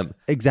on them.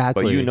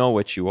 Exactly. But you know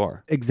what you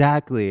are.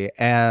 Exactly.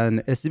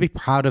 And it's to be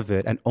proud of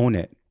it and own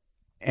it.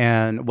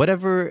 And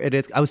whatever it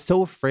is, I was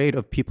so afraid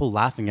of people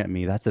laughing at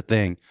me. That's the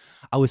thing.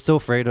 I was so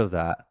afraid of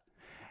that.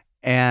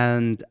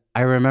 And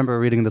I remember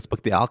reading this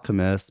book, The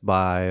Alchemist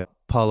by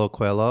Paulo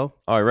Coelho.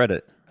 Oh, I read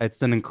it.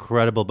 It's an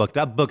incredible book.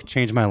 That book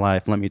changed my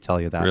life, let me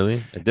tell you that.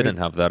 Really? It didn't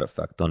have that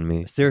effect on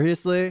me.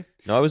 Seriously?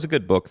 No, it was a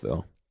good book,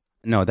 though.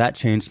 No, that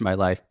changed my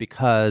life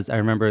because I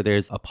remember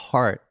there's a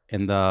part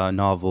in the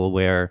novel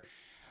where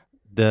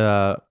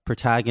the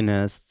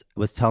protagonist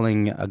was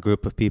telling a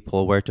group of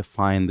people where to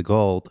find the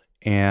gold,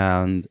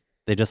 and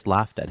they just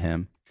laughed at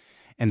him.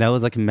 And that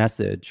was like a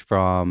message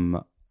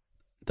from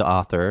the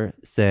author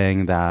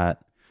saying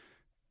that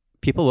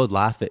people would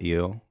laugh at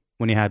you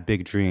when you have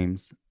big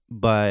dreams,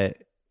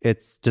 but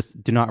it's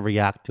just do not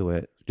react to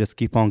it. Just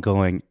keep on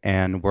going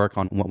and work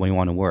on what you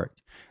want to work.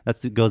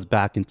 It goes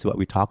back into what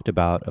we talked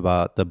about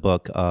the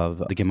book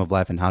of The Game of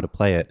Life and how to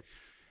play it,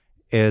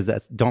 is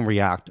that don't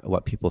react to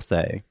what people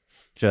say.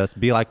 Just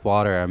be like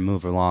water and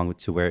move along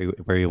to where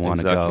you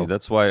want to go.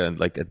 That's why,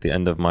 like at the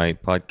end of my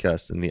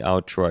podcast, in the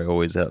outro, I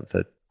always have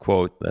that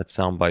quote, that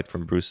soundbite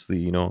from Bruce Lee,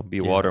 you know, be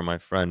water, my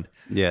friend.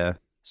 Yeah.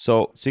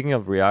 So speaking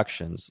of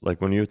reactions, like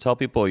when you tell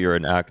people you're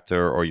an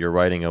actor or you're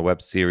writing a web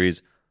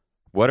series,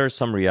 what are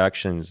some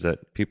reactions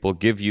that people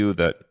give you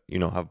that, you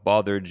know, have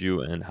bothered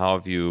you, and how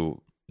have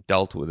you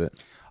dealt with it?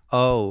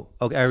 Oh,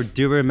 okay. I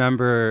do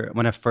remember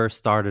when I first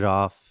started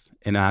off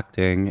in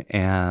acting,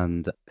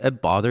 and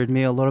it bothered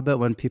me a little bit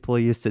when people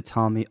used to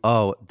tell me,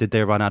 oh, did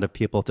they run out of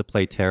people to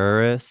play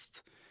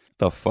terrorists?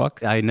 The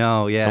fuck? I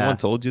know, yeah. Someone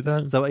told you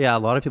that? So yeah, a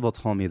lot of people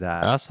told me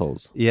that.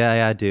 Assholes.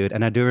 Yeah, dude.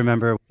 And I do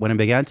remember when I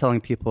began telling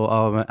people,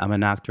 oh, I'm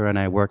an actor and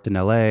I worked in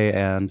LA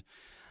and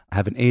I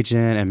have an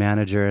agent and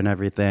manager and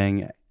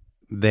everything,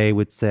 they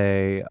would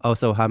say, oh,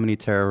 so how many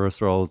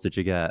terrorist roles did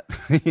you get?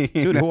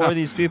 Dude, who are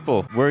these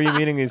people? Where are you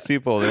meeting these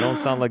people? They don't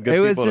sound like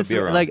good people to be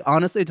around. Like,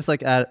 honestly, just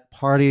like at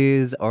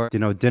parties or, you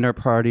know, dinner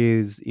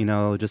parties, you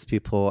know, just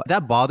people.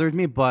 That bothered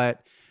me,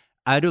 but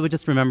I do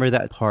just remember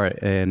that part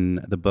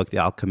in the book, The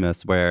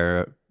Alchemist,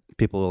 where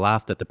people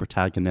laughed at the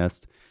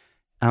protagonist.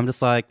 I'm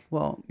just like,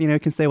 well, you know, you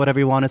can say whatever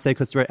you want to say,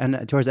 because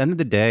towards the end of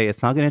the day,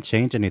 it's not going to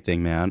change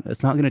anything, man.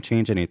 It's not going to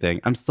change anything.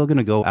 I'm still going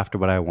to go after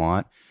what I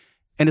want.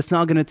 And it's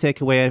not going to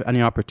take away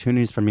any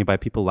opportunities from me by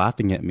people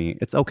laughing at me.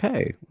 It's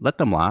okay. Let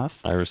them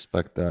laugh. I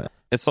respect that.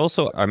 It's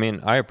also, I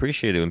mean, I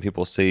appreciate it when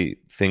people say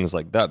things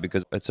like that,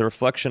 because it's a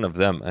reflection of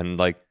them. And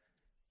like,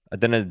 at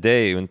the end of the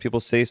day, when people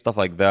say stuff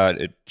like that,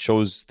 it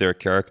shows their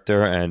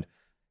character, and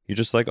you're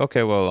just like,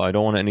 okay, well, I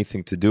don't want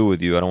anything to do with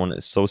you. I don't want to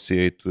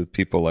associate with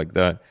people like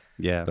that.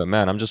 Yeah. But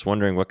man, I'm just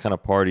wondering what kind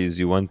of parties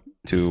you went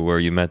to where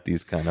you met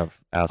these kind of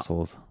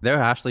assholes.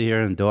 They're actually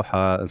here in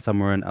Doha and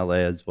somewhere in LA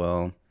as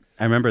well.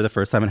 I remember the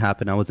first time it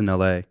happened, I was in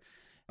LA.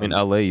 In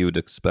LA, you would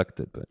expect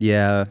it, but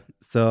yeah.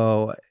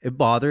 So it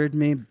bothered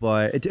me,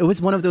 but it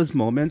was one of those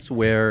moments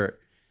where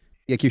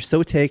like you're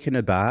so taken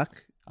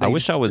aback I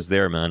wish I was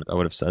there, man. I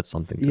would have said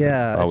something to them if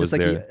I it's was just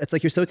like there. it's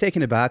like you're so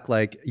taken aback,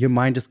 like your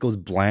mind just goes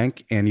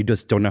blank and you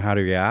just don't know how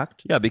to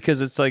react. Yeah, because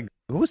it's like,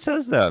 who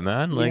says that,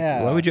 man? Like,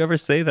 why would you ever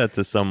say that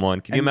to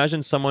someone? Can you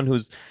imagine someone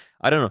who's,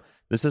 I don't know.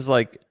 This is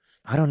like,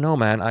 I don't know,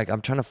 man.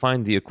 I'm trying to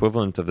find the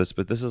equivalent of this,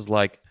 but this is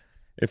like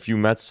if you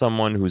met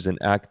someone who's an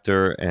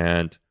actor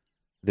and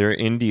they're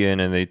Indian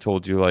and they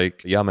told you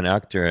like, yeah, I'm an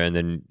actor. And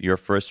then your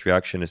first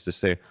reaction is to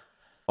say,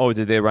 oh,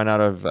 did they run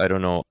out of, I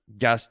don't know,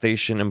 gas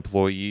station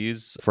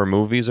employees for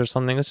movies or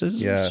something? This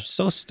is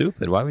so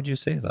stupid. Why would you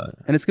say that?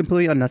 And it's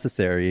completely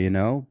unnecessary, you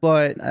know?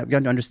 But I've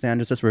got to understand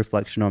it's just a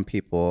reflection on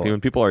people.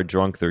 When people are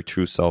drunk, their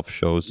true self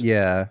shows.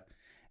 Yeah.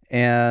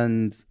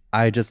 And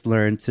I just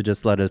learned to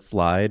just let it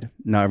slide,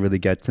 not really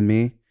get to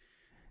me.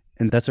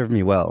 And that served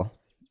me well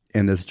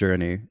in this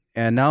journey.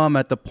 And now I'm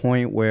at the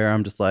point where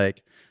I'm just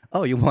like,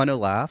 oh, you want to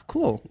laugh?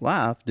 Cool,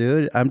 laugh,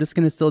 dude. I'm just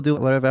going to still do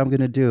whatever I'm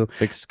going to do.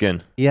 Thick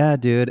skin. Yeah,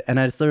 dude. And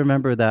I still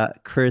remember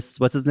that Chris,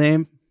 what's his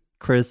name?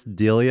 Chris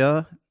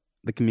D'Elia,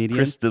 the comedian.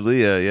 Chris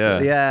D'Elia,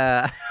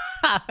 yeah.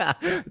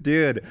 Yeah.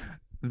 Dude,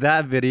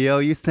 that video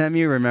you sent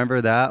me,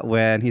 remember that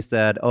when he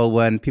said, oh,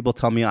 when people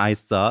tell me I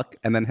suck,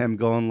 and then him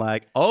going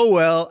like, oh,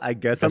 well, I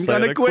guess I'm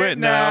going to quit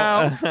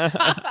now.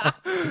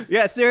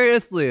 Yeah,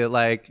 seriously.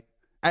 Like,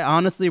 I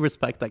honestly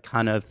respect that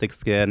kind of thick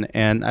skin,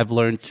 and I've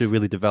learned to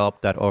really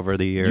develop that over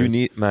the years.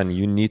 You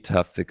need to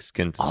have thick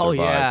skin to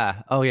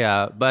survive. Oh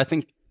yeah. But I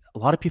think a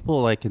lot of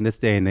people like in this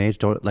day and age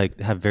don't like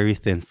have very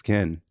thin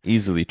skin.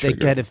 Easily triggered.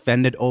 They get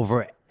offended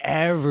over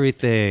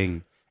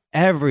everything.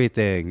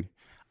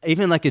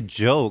 Even like a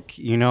joke,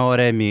 you know what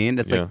I mean?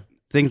 It's like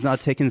things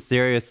not taken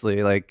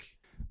seriously. Like,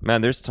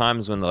 man, there's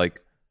times when like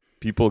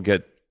people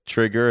get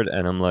triggered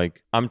and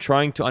I'm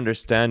trying to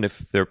understand if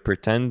they're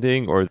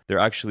pretending or they're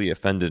actually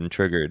offended and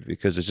triggered,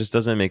 because it just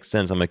doesn't make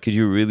sense. I'm like, could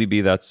you really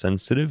be that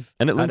sensitive?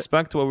 And it links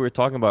back to what we were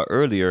talking about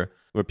earlier,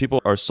 where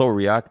people are so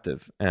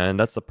reactive, and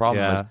that's the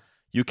problem. Is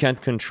you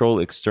can't control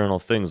external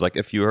things. Like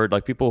if you heard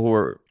like people who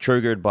were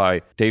triggered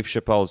by Dave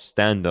Chappelle's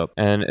stand-up,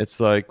 and it's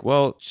like,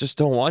 well, just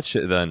don't watch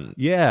it then.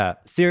 Yeah,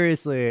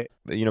 seriously.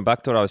 You know,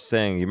 back to what I was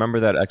saying, you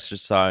remember that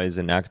exercise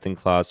in acting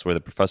class where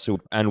the professor,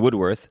 Ann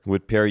Woodworth,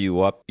 would pair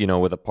you up, you know,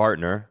 with a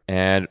partner,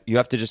 and you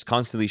have to just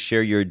constantly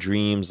share your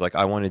dreams. Like,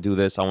 I want to do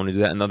this, I want to do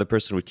that. Another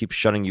person would keep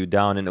shutting you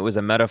down. And it was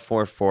a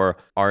metaphor for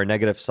our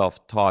negative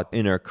self-taught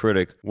inner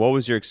critic. What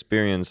was your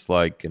experience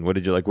like? And what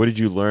did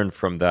you learn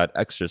from that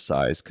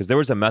exercise? Because there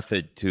was a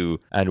method to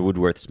Ann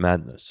Woodworth's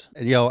madness.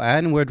 Yo,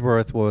 Ann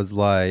Woodworth was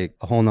like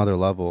a whole nother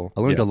level.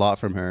 I learned a lot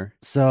from her.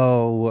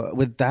 So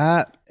with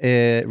that,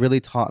 it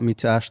really taught me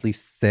to actually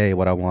say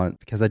what I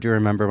want, because I do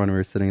remember when we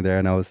were sitting there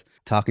and I was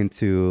talking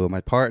to my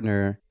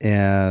partner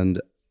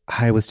and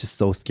I was just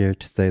so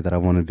scared to say that I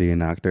want to be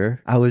an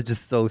actor. I was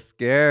just so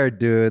scared,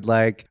 dude.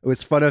 Like, it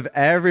was fun of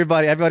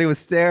everybody. Everybody was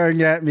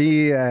staring at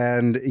me,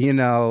 and, you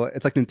know,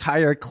 it's like the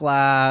entire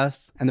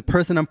class. And the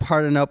person I'm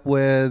partnering up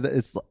with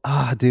is,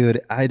 dude,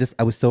 I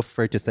was so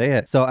afraid to say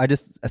it. So I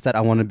said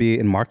I want to be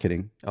in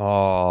marketing.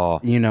 Oh.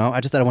 You know,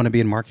 I just said I want to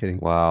be in marketing.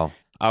 Wow.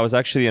 I was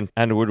actually in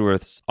Ann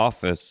Woodworth's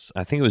office,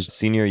 I think it was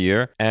senior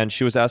year, and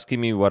she was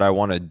asking me what I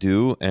want to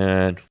do.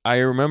 And I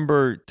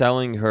remember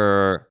telling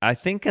her, I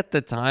think at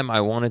the time I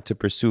wanted to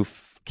pursue,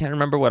 can't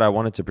remember what I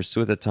wanted to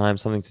pursue at the time,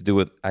 something to do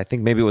with, I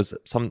think maybe it was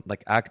some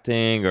like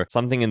acting or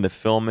something in the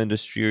film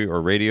industry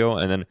or radio.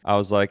 And then I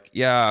was like,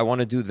 yeah, I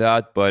want to do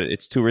that, but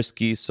it's too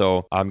risky.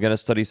 So I'm going to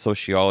study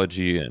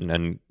sociology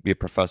and be a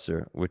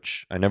professor,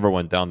 which I never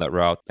went down that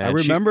route. And I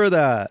remember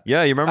that.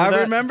 Yeah, you remember that?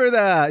 I remember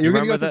that. You're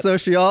going to go to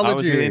sociology. I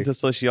was really into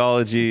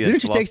sociology.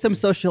 Didn't you take some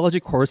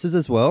sociology courses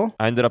as well?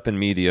 I ended up in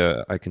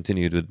media. I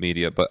continued with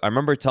media, but I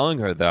remember telling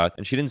her that,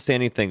 and she didn't say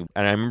anything.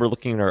 And I remember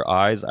looking in her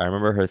eyes. I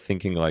remember her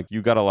thinking like,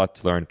 you got a lot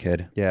to learn,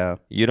 kid. Yeah.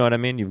 You know what I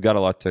mean? You've got a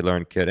lot to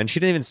learn, kid. And she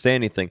didn't even say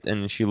anything.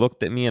 And she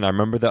looked at me, and I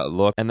remember that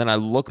look. And then I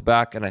look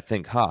back and I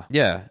think,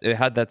 yeah, it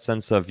had that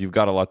sense of, you've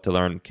got a lot to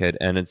learn, kid.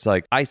 And it's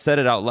like, I said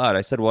it out loud.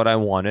 I said what I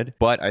wanted,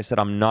 but I said,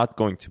 I'm not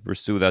going to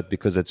pursue that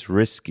because it's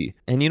risky.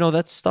 And you know,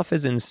 that stuff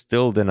is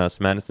instilled in us,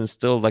 man. It's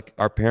instilled, like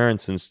our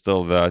parents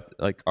instill that,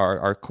 like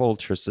our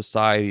culture,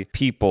 society,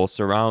 people,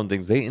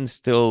 surroundings, they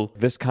instill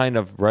this kind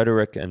of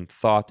rhetoric and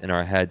thought in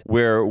our head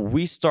where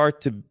we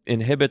start to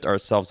inhibit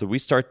ourselves. So we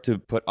start to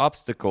put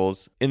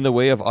obstacles in the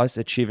way of us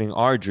achieving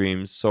our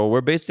dreams. So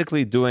we're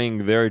basically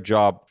doing their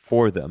job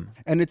for them.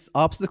 And it's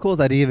obstacles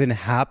that didn't even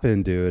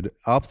happen, dude.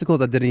 Obstacles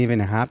that didn't even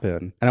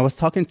happen. And I was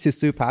talking to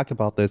Sue Pack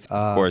about this.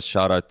 Of course,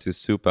 shout out to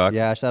Sue Pack.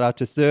 Yeah, shout out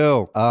to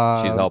Sue.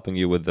 She's helping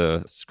you with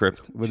the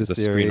script. She's a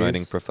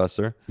screenwriting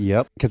professor.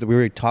 Yep. Because we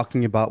were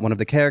talking about one of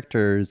the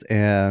characters,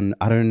 and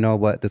I don't know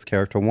what this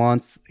character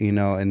wants, you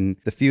know, in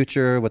the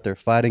future, what they're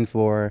fighting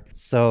for.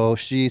 So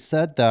she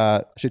said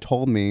that, she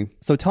told me,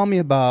 so tell me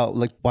about,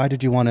 like, why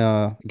did you want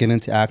to get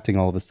into acting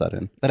all of a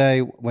sudden? That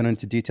I went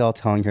into detail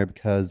telling her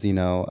because, you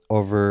know,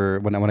 over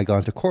remember when I got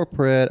into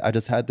corporate, I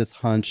just had this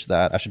hunch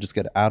that I should just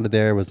get out of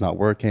there. It was not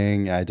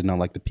working. I did not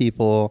like the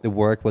people. The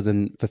work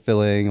wasn't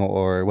fulfilling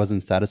or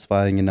wasn't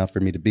satisfying enough for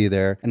me to be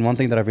there. And one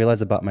thing that I've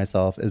realized about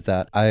myself is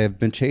that I've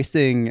been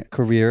chasing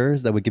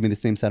careers that would give me the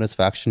same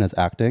satisfaction as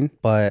acting.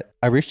 But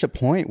I reached a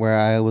point where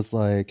I was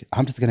like,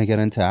 I'm just going to get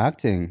into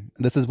acting.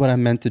 This is what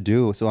I'm meant to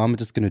do. So I'm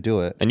just going to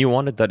do it. And you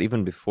wanted that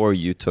even before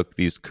you took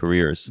these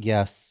careers.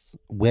 Yes.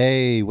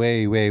 Way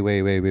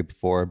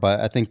before.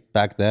 But I think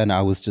back then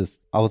I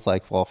was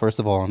like, well, first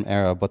of all, I'm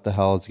Arab. What the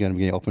hell is going to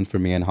be open for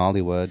me in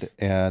Hollywood?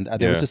 And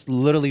there was just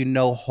literally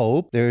no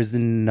hope. There's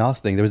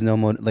nothing. There was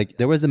no,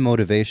 there was a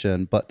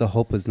motivation, but the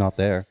hope was not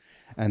there.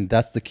 And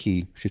that's the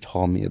key. She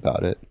told me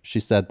about it. She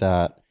said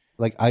that,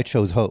 I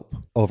chose hope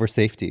over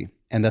safety.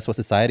 And that's what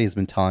society has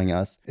been telling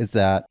us, is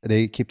that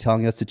they keep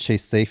telling us to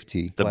chase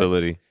safety.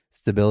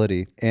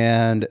 Stability.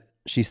 And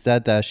she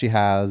said that she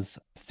has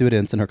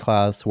students in her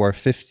class who are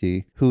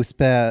 50 who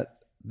spent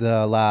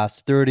the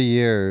last 30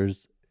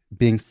 years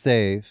being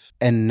safe,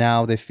 and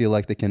now they feel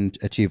like they can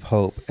achieve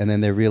hope. And then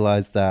they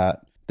realize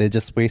that they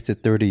just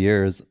wasted 30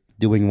 years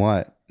doing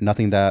what?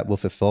 Nothing that will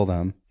fulfill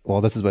them.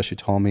 Well, this is what she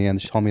told me. And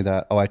she told me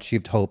that, I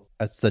achieved hope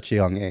at such a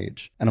young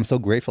age. And I'm so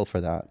grateful for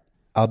that.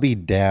 I'll be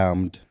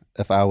damned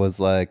if I was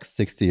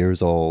 60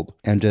 years old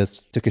and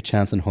just took a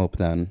chance and hope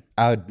then.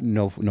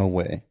 No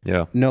way.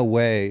 Yeah. No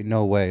way.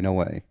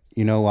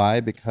 You know why?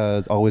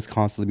 Because I always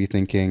constantly be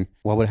thinking,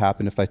 what would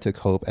happen if I took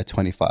hope at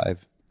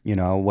 25?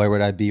 Where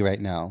would I be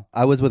right now?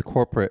 I was with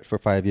corporate for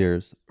 5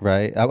 years,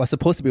 right? I was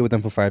supposed to be with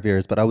them for 5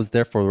 years, but I was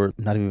there for,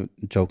 not even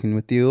joking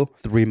with you,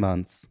 3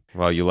 months.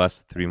 Wow, you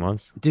lasted 3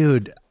 months?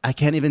 Dude, I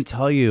can't even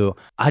tell you.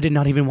 I did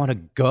not even want to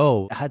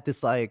go. I had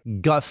this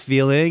gut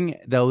feeling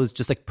that was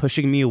just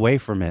pushing me away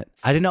from it.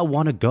 I did not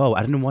want to go.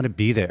 I didn't want to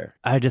be there.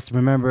 I just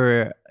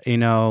remember,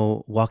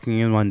 walking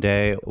in one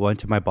day, went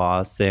to my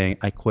boss saying,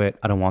 I quit.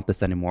 I don't want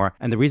this anymore.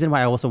 And the reason why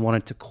I also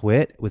wanted to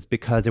quit was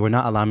because they were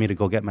not allowing me to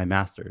go get my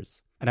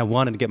master's. And I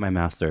wanted to get my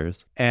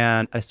master's.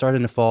 And I started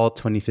in the fall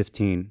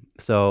 2015.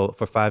 So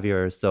for 5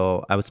 years.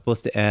 So I was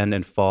supposed to end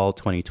in fall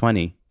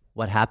 2020.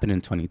 What happened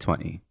in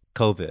 2020?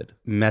 COVID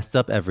messed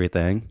up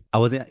everything. I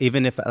wasn't,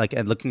 even if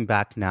looking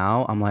back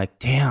now, I'm like,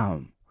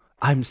 damn,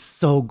 I'm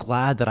so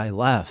glad that I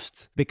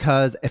left.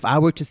 Because if I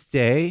were to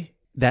stay,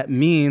 that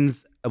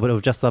means I would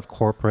have just left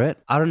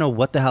corporate. I don't know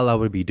what the hell I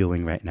would be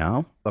doing right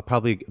now. I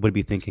probably would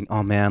be thinking,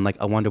 oh man,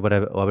 I wonder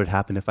what would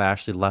happen if I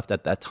actually left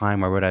at that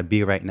time. Where would I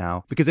be right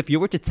now? Because if you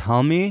were to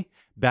tell me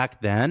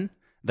back then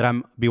that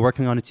I'm be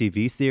working on a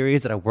TV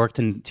series, that I worked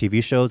in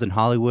TV shows in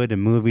Hollywood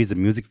and movies and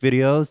music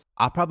videos,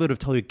 I probably would have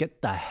told you,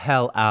 get the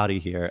hell out of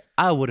here.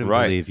 I wouldn't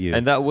believe you.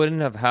 And that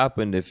wouldn't have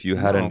happened if you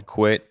hadn't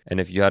quit, and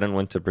if you hadn't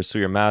went to pursue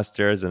your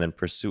master's and then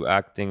pursue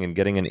acting and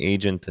getting an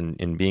agent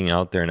and being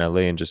out there in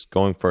LA and just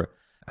going for it.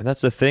 And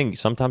that's the thing.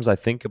 Sometimes I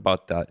think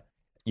about that.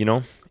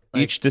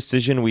 Each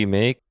decision we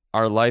make,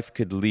 our life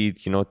could lead,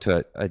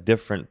 to a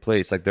different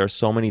place. There are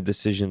so many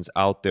decisions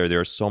out there. There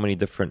are so many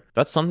different,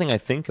 that's something I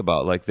think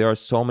about. There are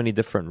so many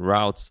different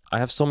routes. I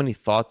have so many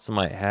thoughts in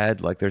my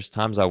head. There's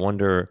times I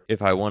wonder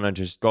if I want to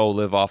just go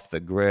live off the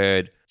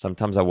grid.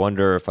 Sometimes I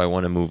wonder if I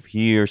want to move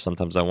here.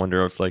 Sometimes I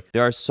wonder if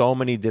there are so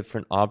many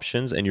different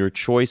options, and your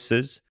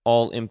choices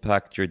all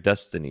impact your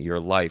destiny, your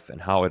life,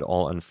 and how it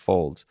all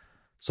unfolds.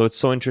 So it's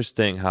so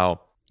interesting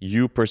how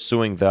you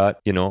pursuing that,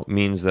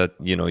 means that,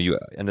 you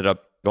ended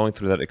up going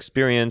through that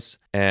experience.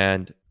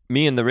 And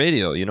me in the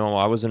radio,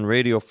 I was in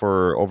radio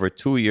for over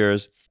 2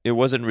 years. It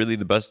wasn't really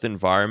the best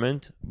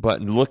environment,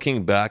 but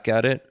looking back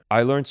at it,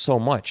 I learned so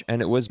much.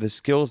 And it was the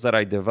skills that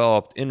I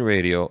developed in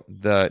radio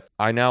that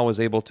I now was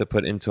able to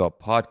put into a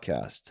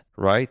podcast,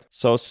 right?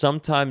 So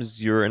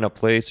sometimes you're in a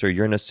place or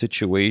you're in a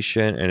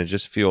situation and it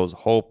just feels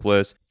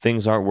hopeless.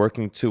 Things aren't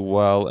working too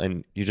well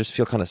and you just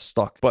feel kind of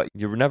stuck. But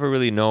you never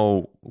really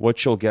know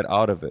what you'll get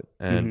out of it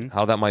and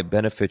how that might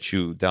benefit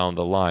you down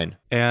the line.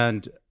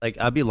 And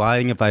I'd be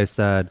lying if I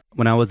said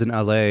when I was in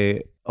LA,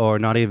 or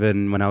not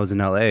even when I was in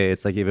LA,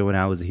 it's even when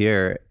I was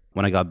here,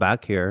 when I got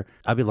back here,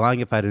 I'd be lying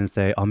if I didn't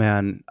say, oh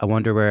man, I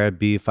wonder where I'd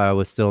be if I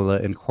was still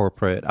in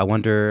corporate. I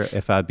wonder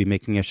if I'd be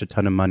making a shit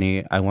ton of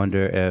money. I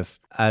wonder if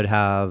I'd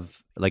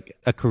have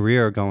a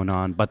career going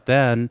on. But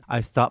then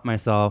I stopped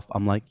myself.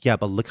 I'm like, yeah,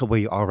 but look at where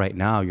you are right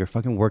now. You're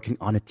fucking working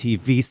on a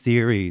TV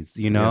series,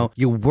 Yeah.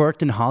 You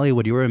worked in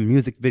Hollywood. You were in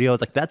music videos.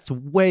 That's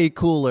way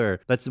cooler.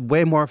 That's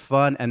way more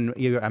fun. And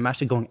I'm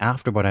actually going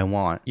after what I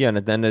want. Yeah. And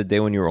at the end of the day,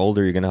 when you're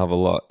older, you're going to have a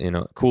lot,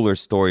 cooler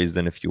stories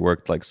than if you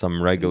worked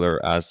some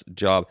regular ass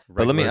job.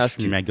 But let me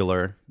ask you.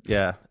 Regular.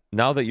 Yeah.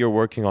 Now that you're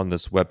working on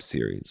this web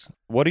series,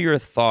 what are your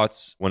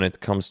thoughts when it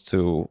comes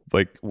to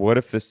what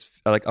if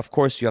this, of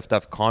course you have to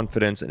have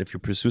confidence. And if you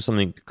pursue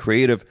something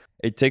creative,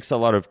 it takes a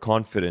lot of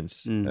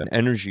confidence and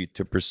energy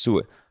to pursue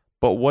it.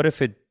 But what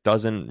if it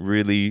doesn't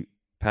really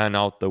pan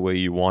out the way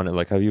you want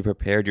it? Have you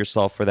prepared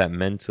yourself for that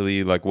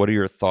mentally? What are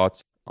your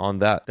thoughts on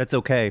that? That's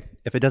okay.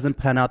 If it doesn't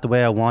pan out the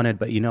way I wanted,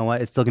 but you know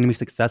what? It's still going to be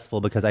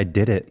successful because I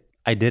did it.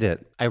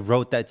 I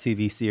wrote that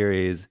TV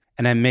series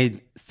and I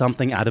made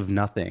something out of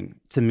nothing.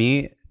 To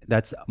me,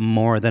 That's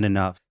more than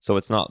enough. So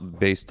it's not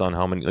based on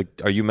how many,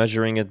 like, are you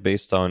measuring it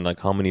based on like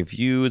how many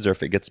views, or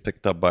if it gets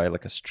picked up by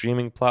like a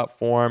streaming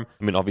platform?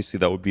 I mean, obviously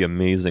that would be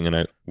amazing and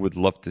I would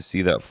love to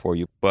see that for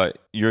you. But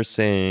you're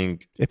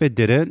saying if it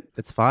didn't,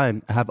 it's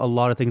fine. I have a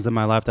lot of things in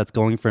my life that's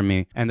going for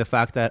me. And the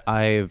fact that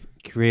I've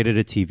created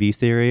a TV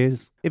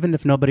series, even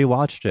if nobody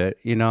watched it,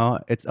 you know,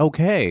 it's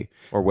okay.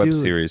 Or web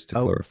series, to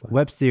clarify.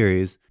 Web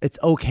series. It's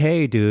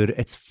okay, dude.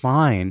 It's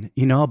fine,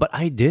 you know, but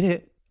I did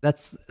it.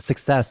 That's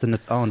success in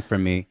its own for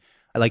me.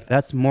 Like,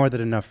 that's more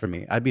than enough for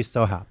me. I'd be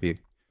so happy.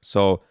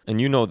 So, and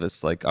you know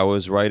this, like I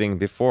was writing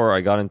before I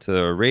got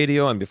into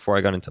radio and before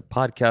I got into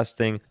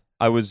podcasting,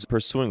 I was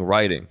pursuing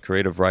writing,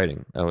 creative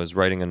writing. I was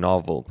writing a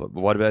novel. But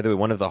by the way,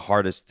 one of the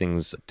hardest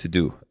things to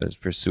do is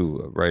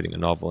pursue writing a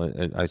novel.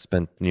 And I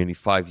spent nearly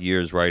 5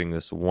 years writing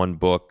this one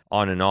book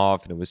on and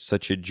off, and it was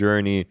such a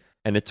journey,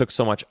 and it took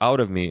so much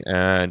out of me.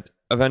 And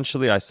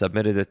eventually I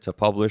submitted it to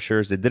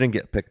publishers. It didn't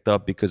get picked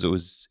up because it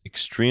was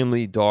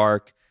extremely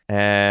dark,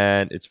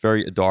 and it's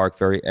very dark,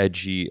 very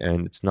edgy,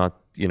 and it's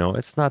not, you know,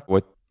 it's not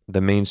what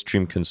the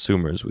mainstream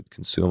consumers would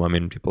consume. I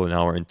mean, people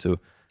now are into,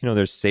 you know,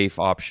 there's safe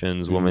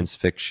options, women's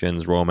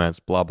fictions, romance,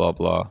 blah, blah,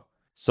 blah.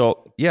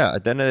 So yeah,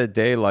 at the end of the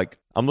day, like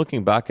I'm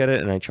looking back at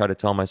it and I try to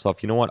tell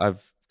myself, you know what,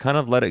 I've kind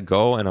of let it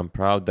go, and I'm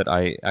proud that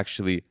I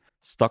actually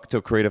stuck to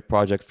a creative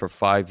project for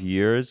 5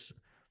 years.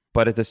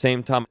 But at the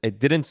same time, it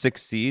didn't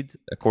succeed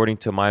according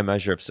to my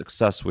measure of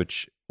success,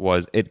 which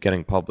was it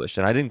getting published.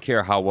 And I didn't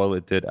care how well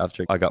it did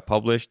after I got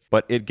published,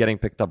 but it getting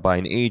picked up by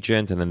an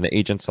agent, and then the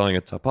agent selling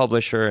it to a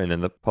publisher, and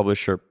then the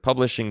publisher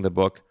publishing the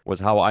book was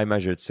how I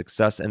measured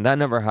success. And that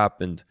never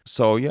happened.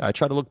 So yeah, I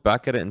try to look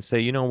back at it and say,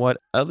 you know what,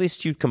 at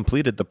least you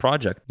completed the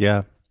project.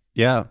 Yeah.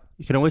 Yeah.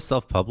 You can always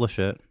self-publish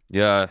it.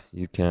 Yeah,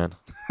 you can.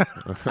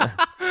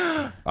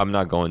 I'm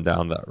not going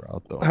down that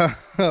route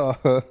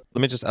though.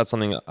 Let me just add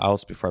something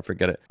else before I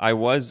forget it. I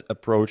was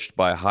approached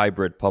by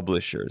hybrid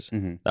publishers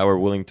that were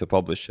willing to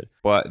publish it,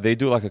 but they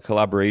do like a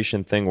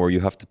collaboration thing where you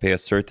have to pay a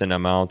certain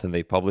amount and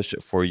they publish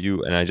it for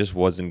you. And I just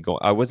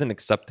I wasn't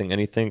accepting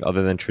anything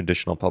other than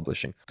traditional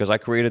publishing, because I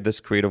created this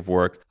creative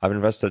work. I've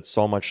invested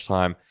so much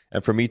time,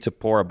 and for me to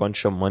pour a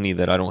bunch of money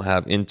that I don't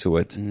have into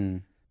it,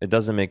 it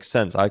doesn't make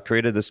sense. I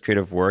created this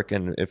creative work,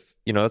 and if,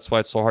 you know, that's why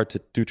it's so hard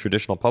to do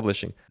traditional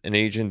publishing. An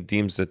agent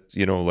deems it,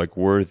 you know, like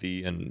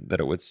worthy and that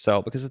it would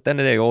sell, because at the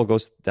end of the day, it all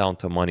goes down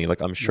to money. Like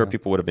I'm sure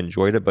people would have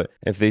enjoyed it, but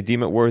if they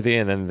deem it worthy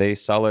and then they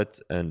sell it,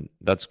 and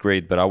that's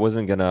great. But I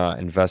wasn't going to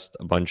invest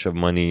a bunch of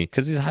money,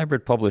 because these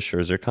hybrid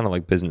publishers are kind of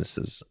like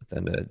businesses at the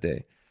end of the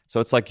day.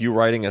 So it's like you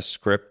writing a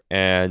script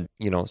and,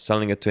 you know,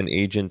 selling it to an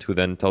agent who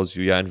then tells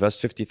you, yeah,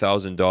 invest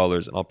 $50,000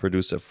 and I'll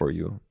produce it for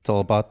you. It's all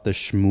about the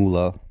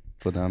shmoola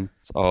for them.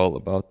 It's all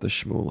about the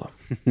shmoola.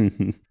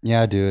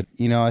 Yeah, dude.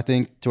 You know, I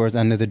think towards the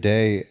end of the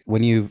day,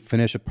 when you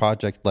finish a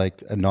project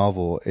like a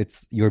novel,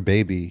 it's your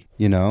baby,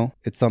 you know?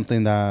 It's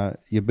something that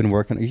you've been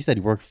working on. You said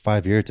you worked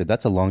 5 years. Dude.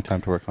 That's a long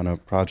time to work on a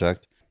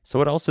project. So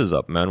what else is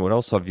up, man? What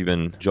else have you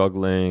been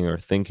juggling or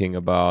thinking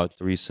about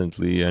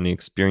recently? Any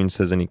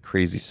experiences, any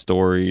crazy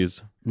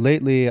stories?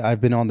 Lately,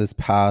 I've been on this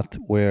path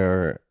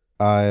where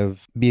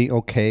I've been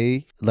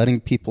okay letting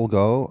people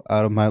go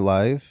out of my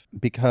life,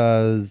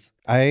 because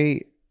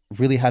I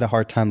really had a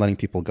hard time letting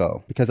people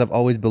go, because I've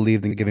always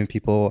believed in giving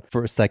people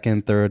first,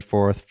 second, third,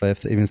 fourth,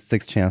 fifth, even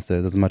sixth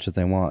chances as much as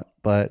they want.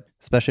 But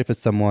especially if it's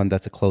someone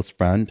that's a close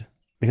friend,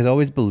 because I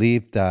always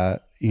believed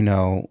that, you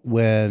know,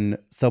 when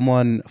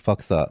someone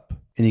fucks up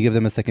and you give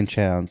them a second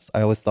chance,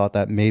 I always thought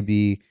that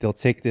maybe they'll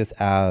take this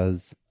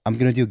as, I'm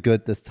going to do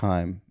good this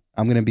time.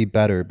 I'm going to be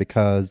better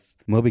because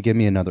Moby gave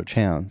me another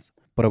chance.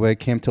 But what I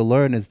came to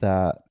learn is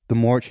that the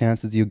more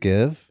chances you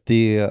give,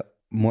 the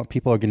more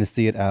people are going to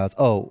see it as,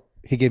 oh,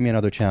 he gave me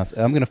another chance.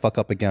 I'm going to fuck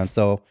up again.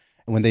 So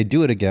when they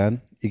do it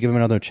again, you give them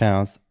another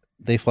chance,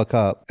 they fuck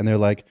up, and they're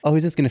like, oh,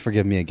 he's just going to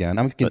forgive me again.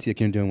 I'm going to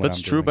continue doing what I'm doing.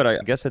 That's true, but I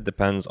guess it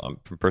depends on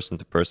from person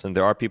to person.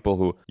 There are people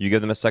who you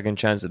give them a second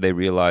chance and they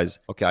realize,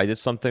 okay, I did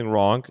something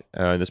wrong.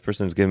 This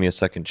person's giving me a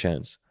second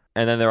chance.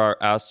 And then there are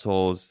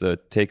assholes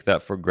that take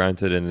that for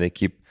granted and they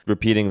keep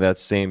repeating that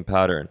same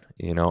pattern,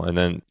 you know? And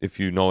then if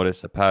you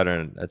notice a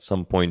pattern, at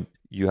some point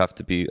you have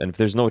to be, and if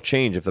there's no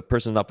change, if the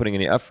person's not putting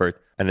any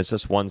effort and it's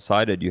just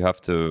one-sided, you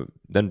have to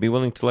then be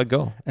willing to let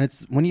go. And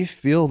it's when you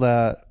feel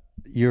that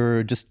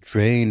you're just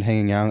drained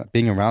hanging out,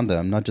 being around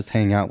them, not just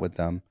hanging out with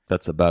them.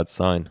 That's a bad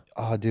sign.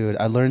 Oh, dude,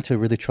 I learned to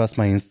really trust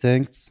my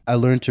instincts.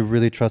 Let me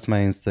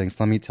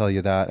tell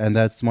you that. And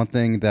that's one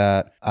thing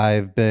that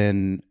I've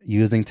been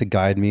using to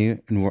guide me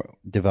in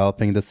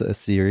developing this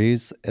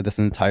series, this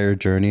entire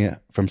journey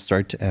from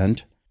start to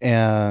end.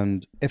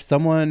 And if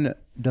someone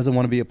doesn't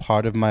want to be a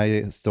part of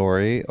my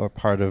story or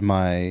part of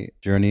my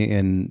journey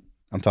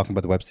I'm talking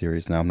about the web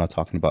series now, I'm not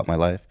talking about my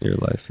life. Your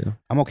life, yeah.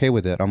 I'm okay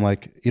with it. I'm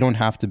like, you don't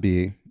have to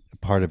be a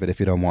part of it if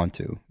you don't want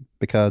to,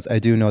 because I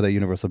do know that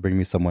universe will bring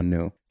me someone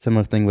new.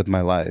 Similar thing with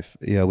my life,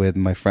 with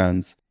my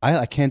friends.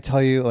 I can't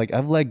tell you, like,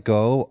 I've let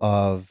go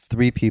of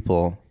 3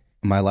 people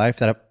in my life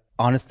that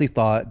honestly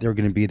thought they were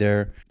going to be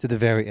there to the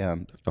very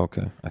end.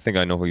 Okay. I think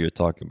I know who you're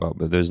talking about,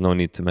 but there's no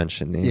need to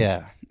mention names.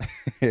 Yeah.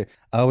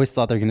 I always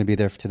thought they were going to be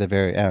there to the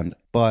very end.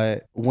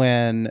 But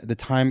when the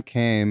time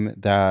came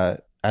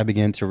that I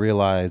began to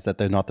realize that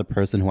they're not the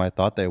person who I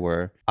thought they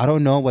were, I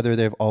don't know whether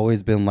they've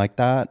always been like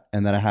that.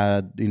 And that I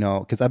had,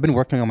 because I've been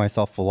working on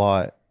myself a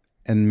lot.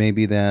 And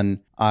maybe then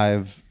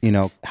I've,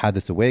 had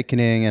this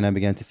awakening and I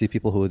began to see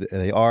people who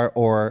they are,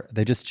 or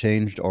they just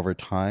changed over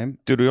time.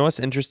 Dude, you know what's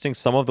interesting?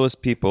 Some of those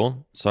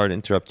people, sorry to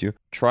interrupt you,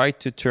 try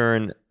to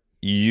turn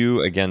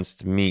you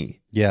against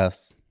me.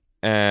 Yes.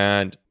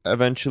 And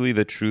eventually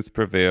the truth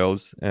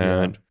prevails.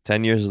 And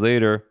 10 years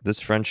later, this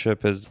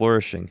friendship is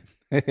flourishing.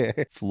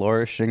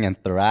 Flourishing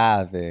and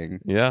thriving.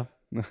 Yeah.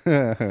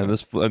 And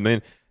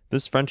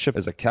this friendship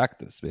is a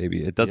cactus,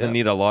 baby. It doesn't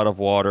need a lot of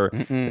water.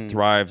 It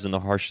thrives in the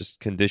harshest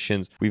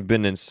conditions. We've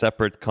been in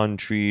separate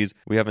countries.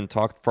 We haven't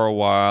talked for a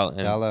while.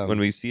 And when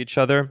we see each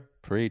other,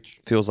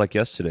 preach. Feels like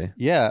yesterday.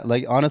 Yeah,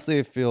 like honestly,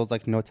 it feels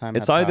like no time.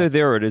 It's either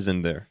there or it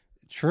isn't there.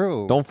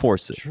 True. Don't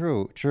force it.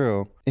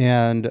 True.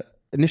 And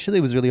initially,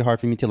 it was really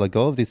hard for me to let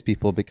go of these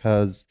people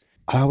because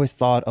I always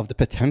thought of the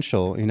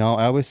potential,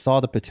 I always saw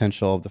the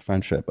potential of the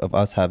friendship, of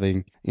us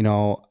having,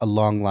 a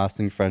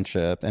long-lasting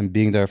friendship and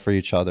being there for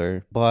each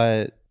other.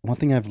 But one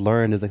thing I've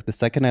learned is like the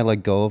second I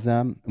let go of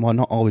them, well,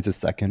 not always a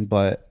second,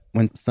 but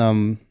when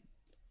some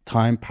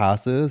time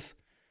passes,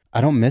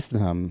 I don't miss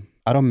them.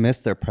 I don't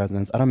miss their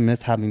presence. I don't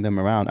miss having them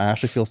around. I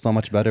actually feel so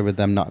much better with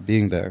them not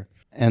being there.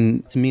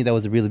 And to me, that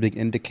was a really big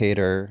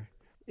indicator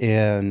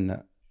in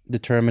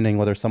determining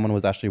whether someone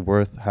was actually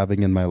worth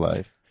having in my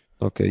life.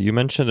 Okay, you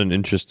mentioned an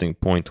interesting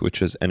point,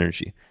 which is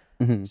energy.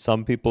 Mm-hmm.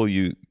 Some people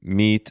you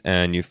meet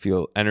and you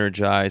feel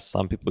energized.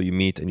 Some people you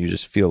meet and you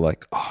just feel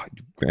like,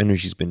 your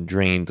energy's been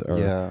drained.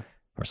 Or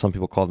some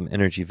people call them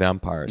energy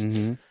vampires.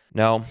 Mm-hmm.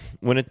 Now,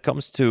 when it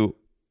comes to,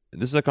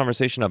 this is a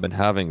conversation I've been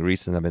having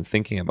recently, I've been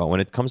thinking about, when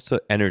it comes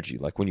to energy,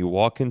 like when you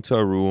walk into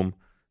a room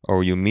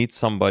or you meet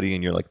somebody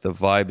and you're like, the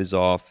vibe is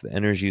off, the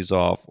energy is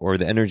off, or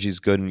the energy is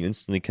good and you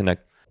instantly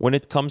connect. When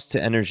it comes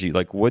to energy,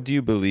 like what do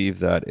you believe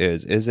that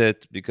is? Is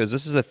it, because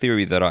this is a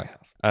theory that I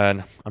have,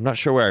 and I'm not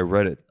sure where I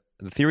read it.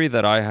 The theory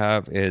that I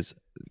have is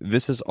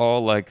this is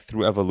all like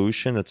through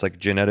evolution. It's like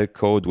genetic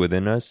code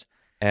within us.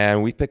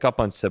 And we pick up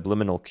on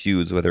subliminal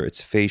cues, whether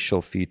it's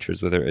facial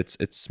features, whether it's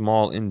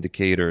small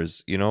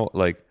indicators,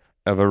 like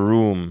of a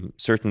room,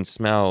 certain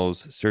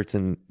smells,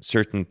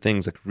 certain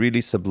things, like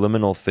really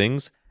subliminal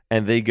things.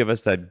 And they give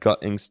us that gut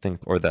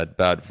instinct or that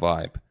bad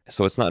vibe.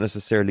 So it's not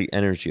necessarily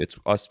energy. It's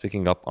us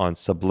picking up on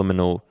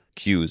subliminal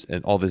cues,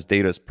 and all this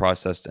data is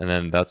processed, and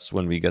then that's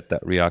when we get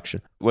that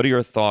reaction. What are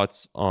your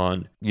thoughts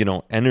on,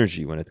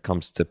 energy when it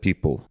comes to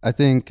people? I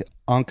think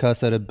Anka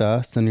said it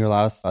best in your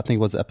last, I think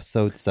it was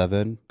episode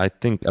 7. I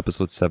think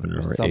episode 7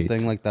 or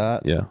something 8. Like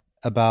that. Yeah.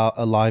 About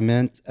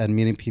alignment and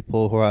meeting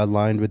people who are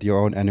aligned with your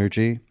own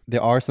energy.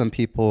 There are some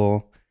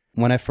people,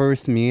 when I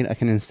first meet, I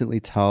can instantly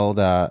tell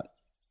that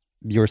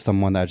you're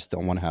someone that I just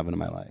don't want to have in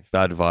my life.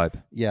 Bad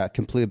vibe. Yeah,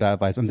 completely bad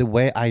vibe. And the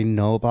way I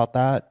know about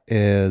that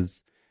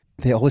is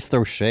they always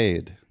throw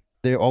shade.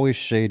 They're always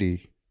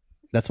shady.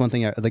 That's one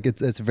thing.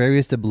 It's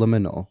very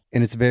subliminal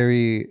and it's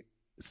very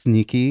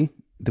sneaky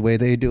the way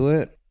they do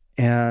it.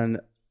 And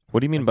what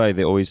do you mean by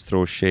they always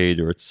throw shade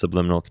or it's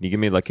subliminal? Can you give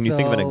me can you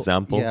think of an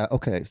example? Yeah.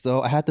 Okay.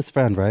 So I had this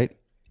friend, right?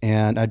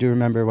 And I do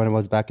remember when I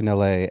was back in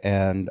LA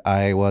and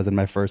I was in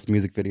my first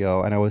music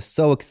video and I was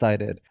so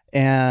excited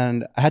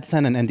and I had to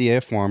sign an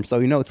NDA form. So,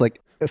 it's like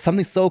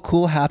something so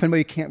cool happened, but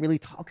you can't really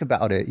talk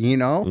about it,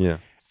 Yeah.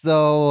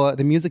 So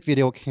the music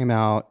video came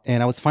out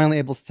and I was finally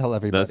able to tell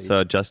everybody.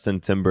 That's Justin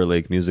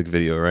Timberlake music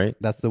video, right?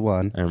 That's the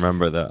one. I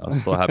remember that. I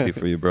was so happy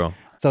for you, bro.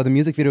 So the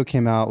music video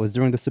came out, was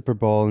during the Super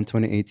Bowl in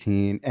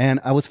 2018. And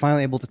I was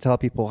finally able to tell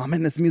people, I'm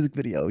in this music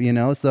video,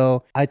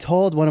 So I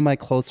told one of my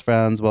close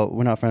friends, well,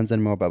 we're not friends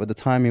anymore, but at the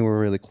time we were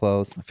really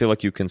close. I feel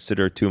like you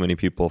consider too many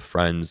people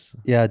friends.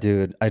 Yeah,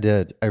 dude, I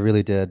did. I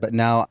really did. But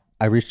now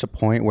I reached a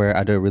point where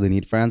I don't really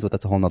need friends, but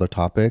that's a whole nother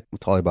topic we'll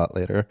talk about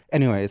later.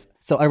 Anyways,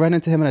 so I ran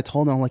into him and I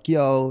told him, I'm like,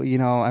 yo,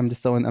 I'm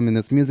in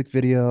this music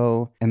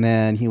video. And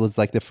then he was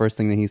like, the first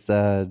thing that he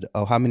said,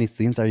 oh, how many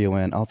scenes are you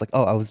in? I was like,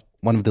 oh, I was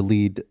one of the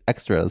lead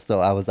extras. So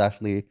I was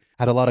actually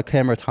had a lot of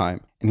camera time.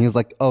 And he was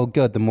like, oh,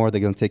 good. The more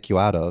they're going to take you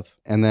out of.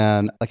 And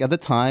then at the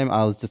time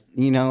I was just,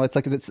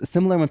 it's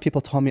similar when people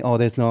told me, oh,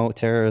 there's no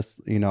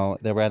terrorists, they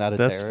ran out of terrorists.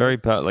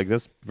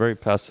 That's very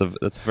passive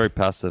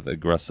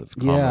aggressive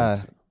comment.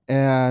 Yeah.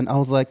 And I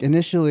was like,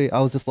 initially, I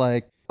was just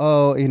like,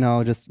 oh,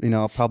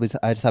 probably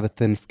I just have a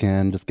thin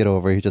skin. Just get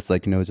over it. He's just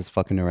just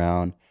fucking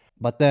around.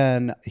 But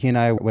then he and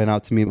I went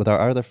out to meet with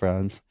our other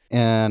friends.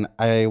 And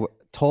I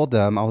told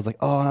them, I was like,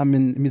 oh, I'm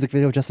in a music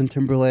video of Justin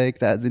Timberlake.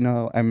 That's,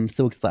 I'm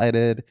so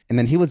excited. And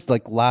then he was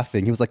like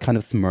laughing. He was like kind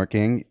of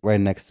smirking right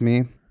next to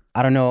me.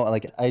 I don't know,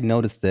 I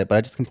noticed it, but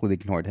I just completely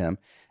ignored him.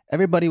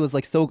 everybody was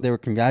like, they were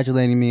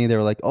congratulating me. They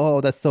were like, oh,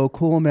 that's so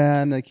cool,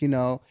 man. Like,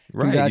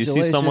 right. You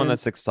see someone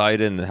that's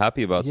excited and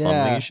happy about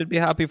something, you should be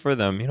happy for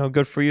them.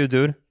 Good for you,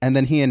 dude. And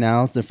then he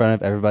announced in front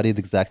of everybody the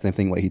exact same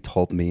thing what he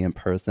told me in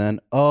person.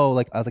 Oh,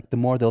 like I was like, the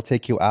more they'll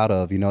take you out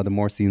of, the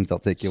more scenes they'll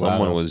take you out of.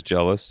 Someone was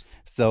jealous.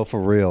 So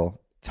for real,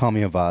 tell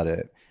me about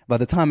it. By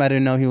the time I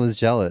didn't know he was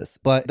jealous,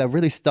 but that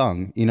really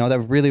stung,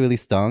 that really, really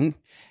stung.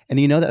 And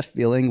that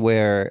feeling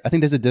where I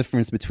think there's a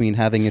difference between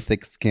having a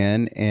thick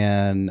skin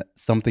and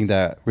something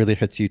that really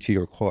hits you to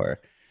your core.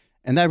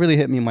 And that really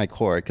hit me in my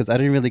core because I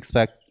didn't really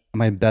expect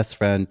my best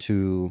friend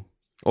to...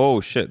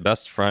 Oh, shit.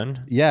 Best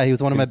friend? Yeah, he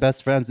was one of my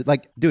best friends.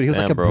 Like, dude, he was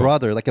like a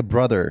brother, like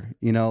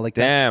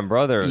damn,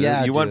 brother.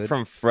 Yeah, you went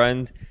from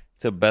friend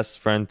to best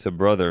friend to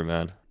brother,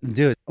 man.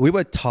 Dude, we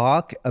would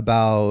talk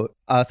about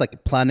us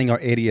like planning our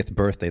 80th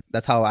birthday.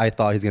 That's how I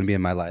thought he's going to be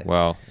in my life.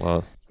 Wow.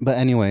 But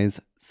anyways,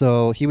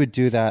 so he would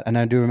do that. And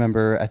I do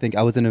remember, I think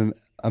I was in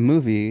a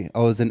movie. I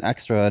was an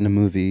extra in a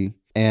movie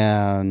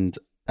and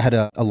I had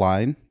a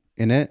line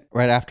in it.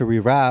 Right after we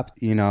wrapped,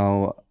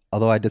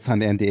 although I did sign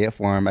the NDA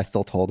for him, I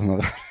still told him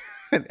about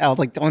it. I was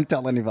like, don't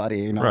tell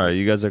anybody. Right.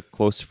 You guys are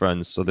close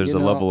friends. So there's a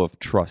level of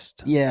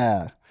trust.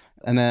 Yeah.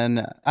 And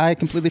then I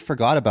completely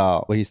forgot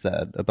about what he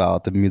said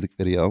about the music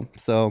video.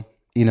 So,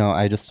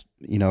 I just,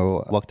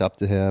 walked up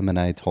to him and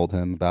I told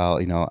him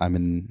about, I'm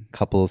in a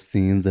couple of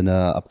scenes in an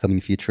upcoming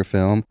feature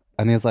film.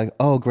 And he was like,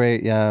 oh,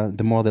 great. Yeah,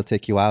 the more they'll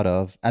take you out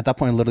of. At that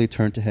point, I literally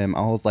turned to him.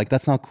 I was like,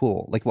 that's not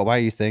cool. Like, why are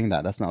you saying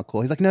that? That's not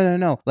cool. He's like,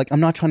 no. Like,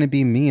 I'm not trying to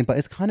be mean, but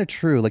it's kind of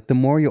true. Like, the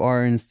more you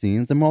are in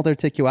scenes, the more they'll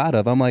take you out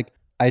of. I'm like,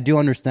 I do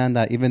understand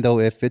that, even though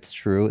if it's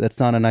true, that's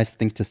not a nice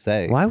thing to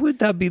say. Why would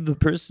that be the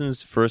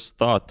person's first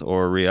thought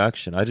or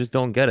reaction? I just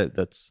don't get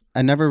it.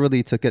 I never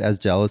really took it as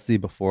jealousy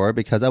before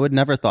because I would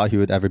never thought he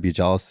would ever be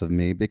jealous of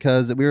me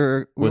because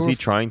Was he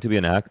trying to be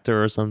an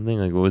actor or something?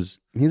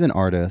 He's an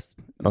artist.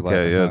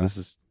 Okay, yeah, this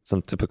is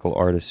some typical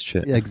artist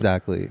shit. Yeah,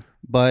 exactly.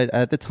 But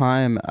at the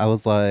time, I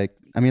was like,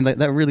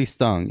 that really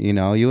stung, you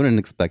wouldn't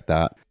expect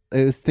that.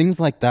 It was things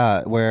like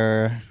that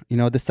where,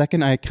 the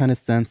second I kind of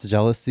sense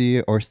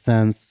jealousy or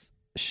sense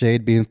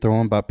shade being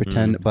thrown but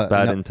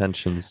bad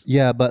intentions.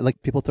 Yeah, but like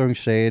people throwing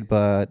shade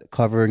but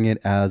covering it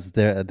as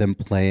them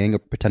playing or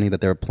pretending that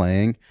they're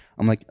playing.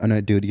 I'm like, oh no,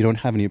 dude, you don't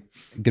have any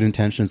good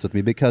intentions with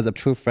me because a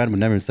true friend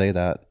would never say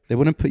that. They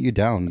wouldn't put you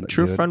down. A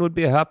true friend would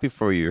be happy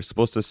for you. You're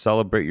supposed to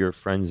celebrate your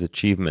friend's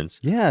achievements.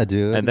 Yeah,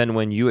 dude. And then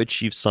when you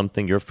achieve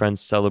something, your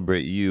friends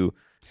celebrate you.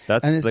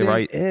 That's the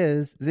right.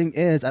 The thing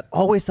is, I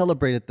always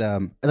celebrated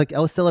them. Like I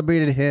always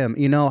celebrated him.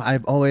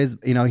 I've always,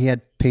 he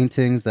had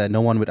paintings that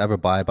no one would ever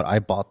buy, but I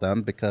bought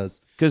them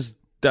because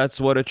that's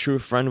what a true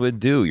friend would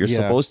do. You're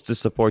supposed to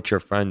support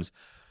your friends.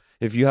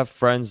 If you have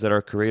friends that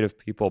are creative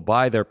people,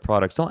 buy their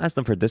products. Don't ask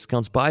them for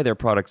discounts. Buy their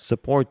products.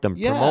 Support them.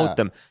 Promote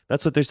them.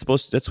 That's what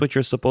That's what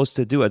you're supposed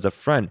to do as a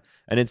friend.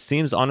 And it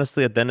seems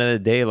honestly, at the end of the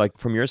day, like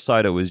from your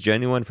side, it was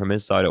genuine. From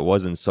his side, it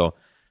wasn't. So.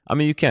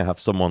 You can't have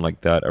someone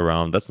like that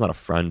around. That's not a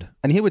friend.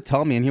 And he would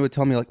tell me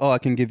like, oh, I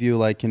can give you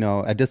like,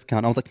 a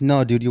discount. I was like,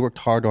 no, dude, you worked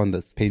hard on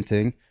this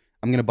painting.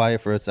 I'm going to buy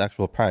it for its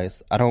actual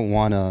price. I don't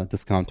want a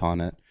discount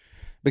on it.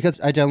 Because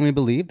I genuinely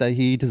believe that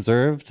he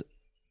deserved,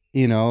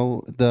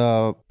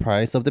 the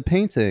price of the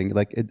painting.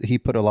 Like he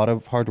put a lot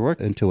of hard work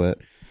into it.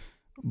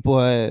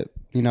 But,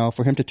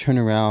 for him to turn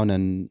around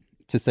and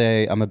to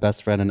say I'm a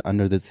best friend and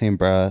under the same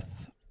breath,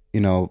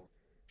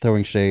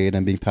 throwing shade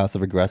and being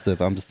passive aggressive,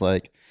 I'm just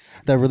like,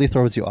 that really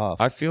throws you off.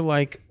 I feel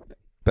like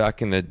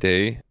back in the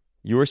day,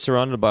 you were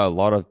surrounded by a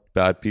lot of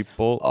bad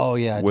people. Oh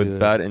yeah, with dude.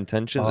 Bad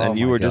intentions, and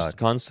you were just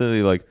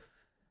constantly like,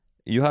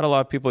 you had a lot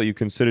of people you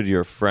considered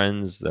your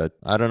friends that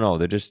I don't know,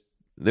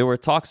 they were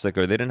toxic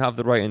or they didn't have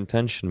the right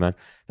intention, man.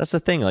 That's the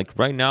thing. Like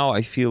right now,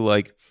 I feel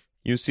like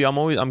you see,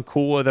 I'm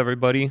cool with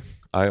everybody.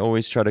 I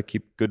always try to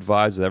keep good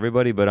vibes with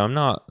everybody, but I'm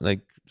not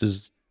like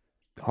just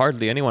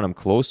hardly anyone I'm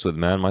close with,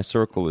 man. My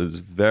circle is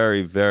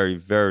very, very,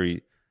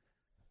 very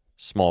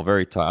small,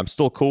 very tight. I'm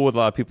still cool with a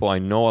lot of people. I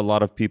know a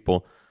lot of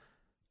people,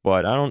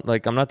 but I'm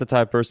not the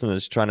type of person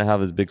that's trying to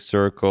have this big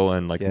circle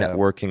and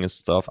networking and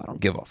stuff. I don't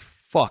give a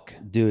fuck.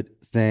 Dude,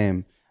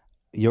 same.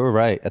 You're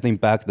right. I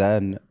think back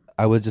then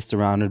I was just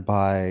surrounded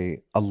by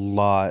a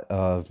lot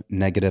of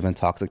negative and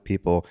toxic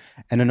people.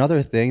 And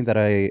another thing that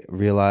I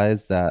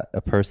realized that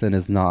a person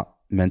is not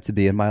meant to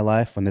be in my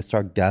life when they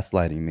start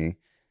gaslighting me.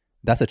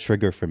 That's a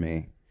trigger for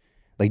me.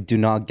 Like, do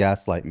not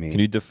gaslight me. Can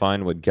you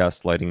define what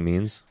gaslighting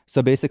means?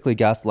 So basically,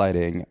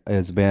 gaslighting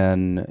is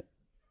when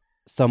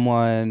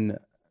someone...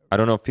 I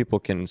don't know if people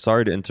can...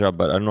 Sorry to interrupt,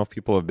 but I don't know if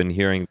people have been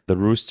hearing the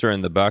rooster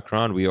in the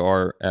background. We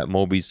are at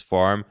Moby's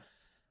farm,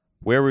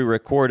 where we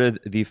recorded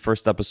the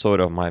first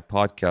episode of my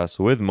podcast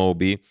with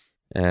Moby.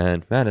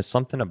 And man, it's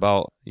something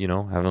about,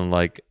 having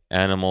like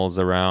animals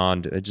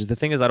around. The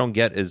thing is, I don't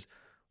get is...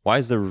 Why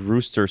is the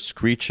rooster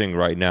screeching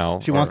right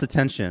now? She wants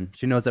attention.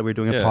 She knows that we're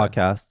doing a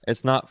podcast.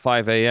 It's not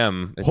 5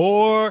 a.m.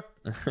 Whore!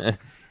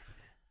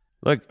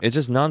 Look, it's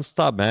just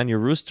nonstop, man. Your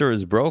rooster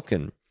is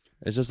broken.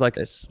 It's just like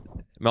it's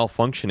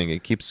malfunctioning.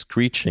 It keeps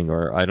screeching,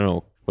 or I don't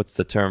know what's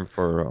the term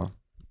for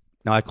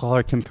No, I call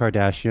her Kim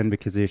Kardashian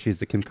because she's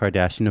the Kim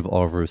Kardashian of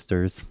all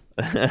roosters.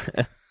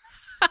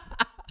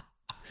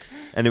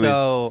 Anyways,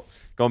 So,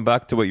 going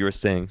back to what you were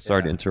saying.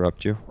 Sorry to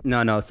interrupt you.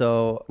 no.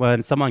 So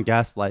when someone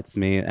gaslights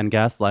me, and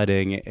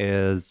gaslighting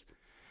is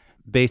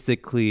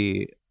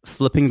basically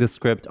flipping the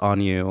script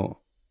on you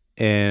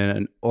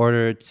in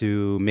order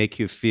to make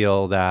you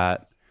feel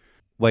that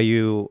what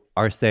you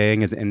are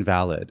saying is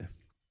invalid.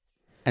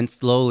 And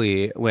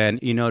slowly, when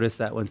you notice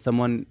that when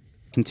someone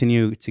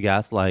continue to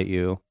gaslight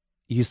you,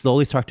 you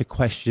slowly start to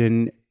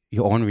question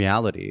your own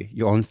reality,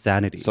 your own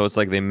sanity. So it's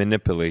like they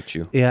manipulate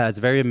you. Yeah, it's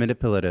very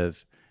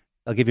manipulative.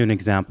 I'll give you an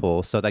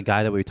example. So that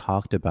guy that we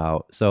talked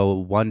about. So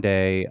one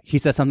day he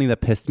said something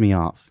that pissed me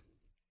off.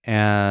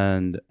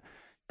 And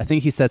I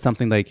think he said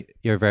something like,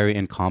 "You're very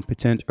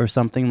incompetent," or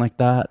something like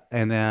that.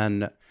 And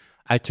then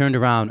I turned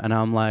around and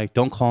I'm like,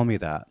 "Don't call me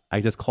that."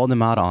 I just called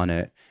him out on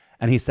it.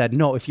 And he said,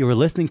 "No, if you were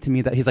listening to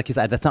me," he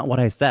said, "That's not what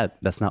I said.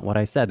 That's not what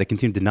I said." They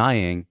continue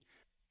denying.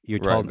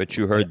 Right, but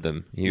you heard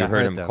them. You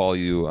heard him call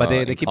you But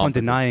they keep on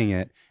denying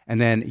it. And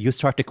then you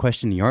start to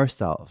question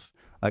yourself.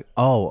 Like,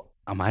 oh,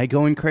 am I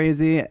going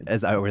crazy?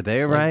 Were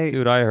they right? Like,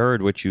 dude, I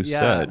heard what you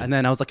said. And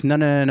then I was like,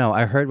 no.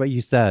 I heard what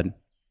you said.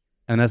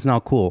 And that's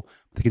not cool.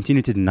 They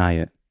continue to deny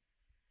it.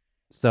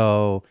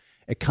 So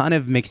it kind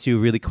of makes you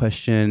really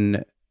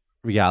question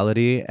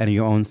reality and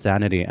your own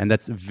sanity. And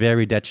that's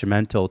very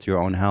detrimental to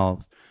your own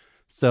health.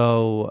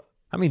 So,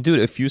 I mean, dude,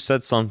 if you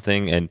said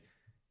something and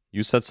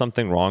you said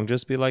something wrong,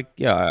 just be like,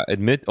 yeah,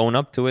 own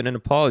up to it and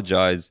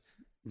apologize.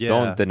 yeah.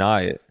 Don't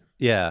deny it.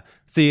 Yeah.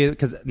 See,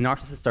 because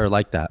narcissists are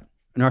like that.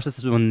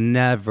 Narcissists will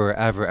never,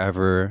 ever,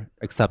 ever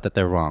accept that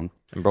they're wrong.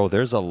 And bro,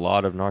 there's a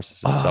lot of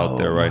narcissists out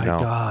there right now. Oh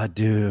my God,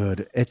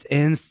 dude. It's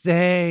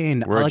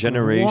insane. We're a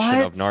generation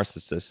what? of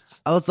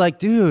narcissists. I was like,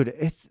 dude,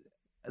 it's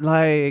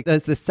like,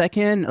 there's the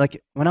second,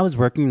 like when I was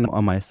working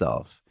on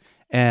myself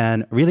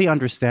and really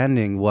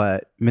understanding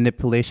what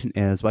manipulation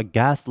is, what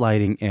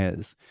gaslighting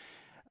is,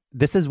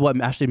 this is what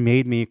actually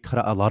made me cut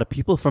out a lot of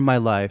people from my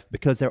life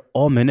because they're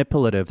all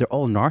manipulative. They're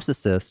all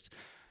narcissists.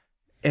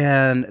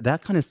 And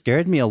that kind of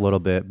scared me a little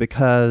bit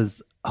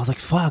because I was like,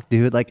 fuck,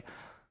 dude, like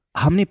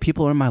how many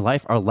people in my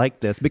life are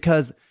like this?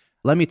 Because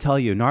let me tell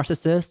you,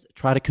 narcissists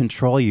try to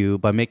control you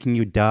by making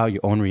you doubt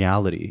your own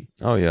reality.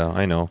 Oh, yeah,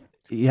 I know.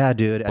 Yeah,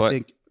 dude. But I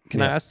think.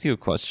 Can I ask you a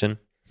question?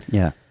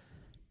 Yeah.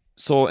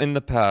 So in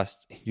the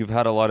past, you've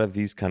had a lot of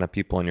these kind of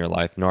people in your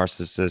life,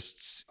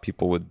 narcissists,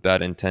 people with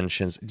bad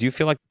intentions. Do you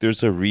feel like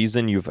there's a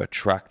reason you've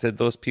attracted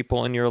those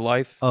people in your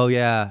life? Oh,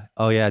 yeah,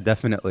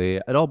 definitely.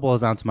 It all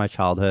boils down to my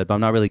childhood, but I'm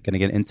not really going to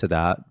get into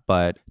that.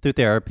 But through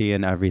therapy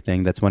and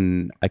everything, that's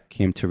when I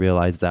came to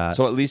realize that.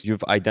 So at least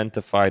you've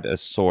identified a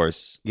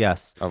source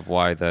yes. of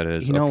why that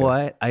is. You know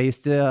what? I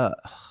used to,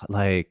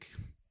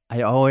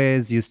 I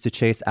always used to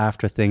chase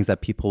after things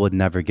that people would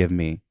never give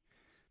me.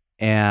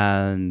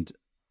 And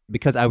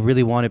because I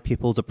really wanted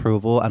people's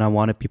approval and I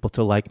wanted people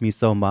to like me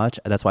so much.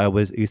 That's why I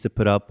used to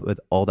put up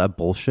with all that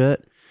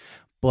bullshit.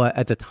 But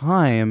at the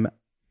time,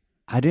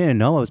 I didn't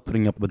know I was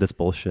putting up with this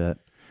bullshit.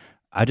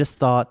 I just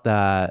thought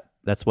that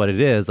that's what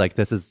it is. Like,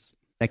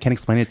 I can't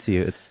explain it to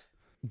you.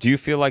 Do you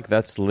feel like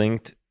that's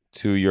linked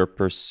to your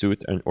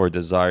pursuit or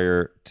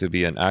desire to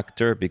be an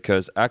actor?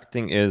 Because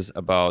acting is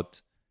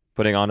about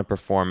putting on a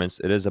performance.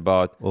 It is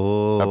about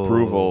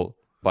approval.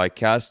 By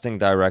casting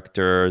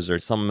directors or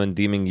someone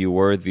deeming you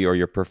worthy or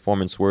your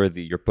performance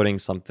worthy, you're putting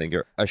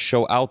a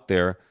show out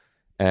there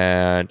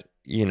and,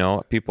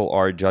 people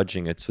are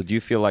judging it. So do you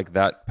feel like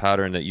that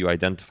pattern that you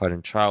identified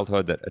in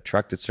childhood that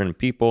attracted certain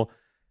people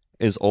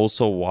is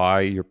also why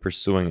you're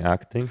pursuing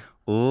acting?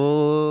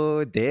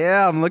 Oh,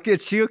 damn. Look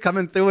at you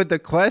coming through with the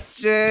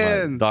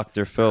questions.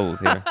 Dr. Phil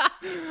here.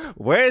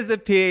 Where's the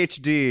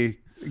PhD?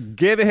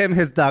 Give him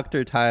his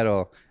doctor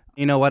title.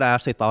 You know what? I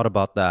actually thought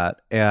about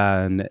that.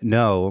 And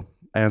no.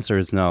 Answer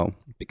is no,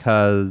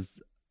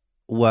 because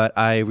what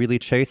I really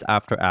chase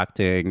after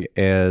acting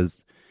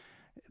is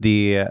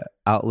the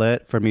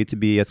outlet for me to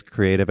be as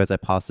creative as I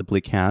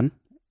possibly can.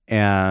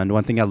 And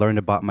one thing I learned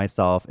about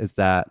myself is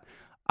that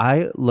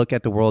I look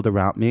at the world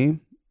around me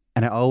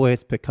and I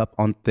always pick up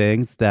on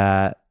things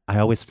that I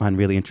always find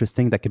really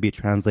interesting that could be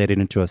translated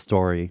into a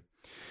story.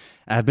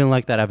 And I've been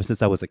like that ever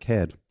since I was a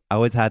kid. I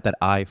always had that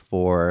eye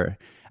for,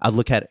 I'd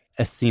look at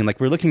a scene, like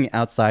we're looking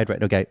outside,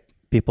 right? Okay.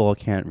 People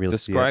can't really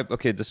see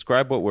it.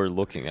 Describe what we're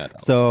looking at.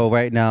 Also. So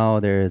right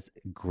now there's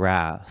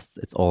grass.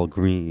 It's all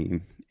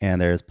green. And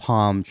there's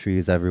palm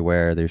trees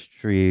everywhere. There's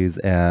trees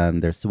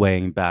and they're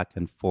swaying back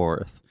and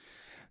forth.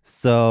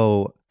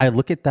 So I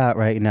look at that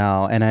right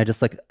now and I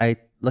just I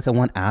look at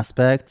one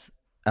aspect.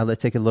 I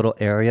take a little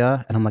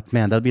area and I'm like,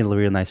 man, that'd be a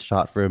really nice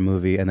shot for a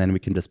movie. And then we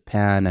can just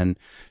pan and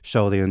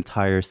show the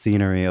entire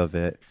scenery of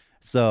it.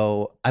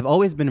 So I've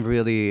always been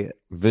really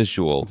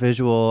visual.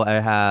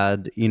 I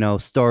had,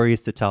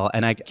 stories to tell.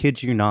 And I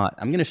kid you not,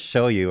 I'm going to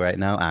show you right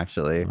now,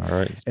 actually. All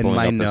right. He's in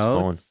my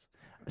notes,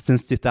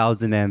 since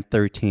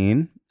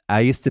 2013, I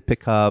used to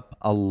pick up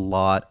a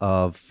lot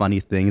of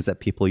funny things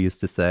that people used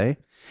to say.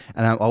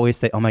 And I always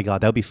say, oh my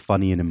God, that would be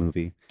funny in a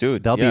movie.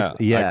 Dude,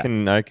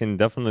 I can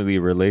definitely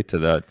relate to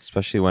that,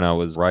 especially when I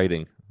was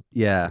writing.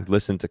 Yeah.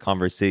 Listen to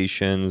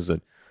conversations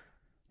and,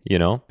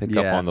 pick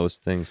up on those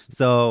things.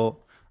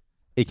 So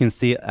you can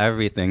see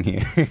everything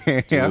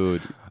here.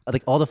 Dude.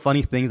 Like all the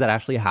funny things that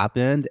actually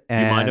happened.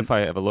 And you mind if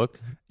I have a look?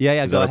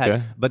 Yeah, Is go that ahead.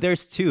 okay? But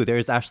there's two.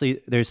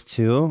 There's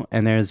two,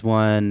 and there's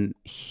one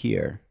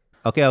here.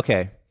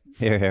 Okay.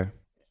 Here.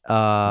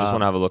 I just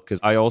want to have a look because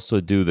I also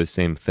do the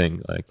same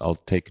thing. Like I'll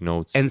take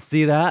notes. And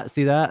see that?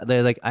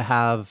 They're like, I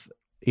have,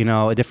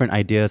 different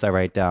ideas I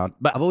write down.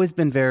 But I've always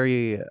been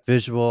very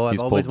visual.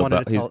 I've always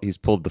wanted to tell... He's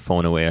pulled the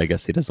phone away. I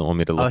guess he doesn't want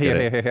me to look at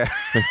it. Here.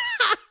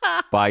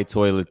 Buy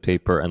toilet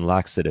paper and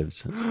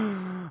laxatives.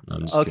 No,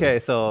 I'm just okay, kidding.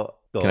 so...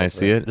 Can I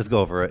see it? Just go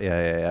over it.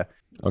 Yeah.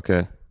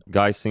 Okay.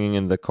 Guy singing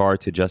in the car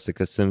to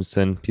Jessica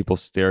Simpson. People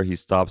stare. He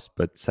stops,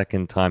 but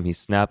second time he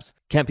snaps.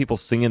 Can't people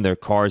sing in their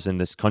cars in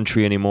this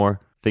country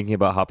anymore? Thinking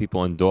about how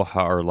people in Doha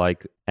are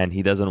like, and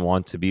he doesn't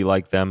want to be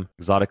like them.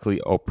 Exotically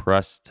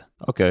oppressed.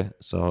 Okay,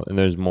 so, and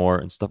there's more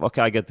and stuff.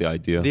 Okay, I get the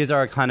idea. These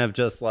are kind of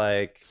just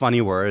like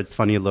funny words,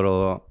 funny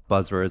little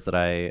buzzwords that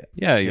I...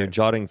 Yeah, you're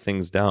jotting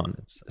things down.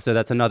 So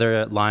that's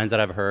another lines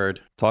that I've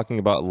heard. Talking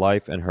about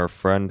life and her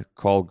friend,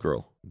 call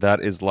girl.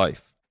 That is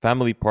life.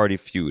 Family party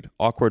feud.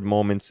 Awkward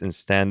moments in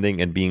standing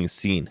and being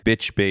seen.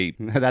 Bitch babe.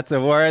 That's a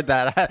word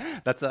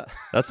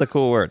that's a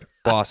cool word.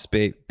 Boss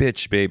babe.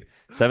 Bitch babe.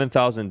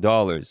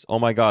 $7,000. Oh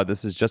my God,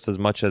 this is just as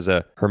much as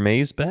a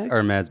Hermes bag?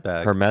 Hermes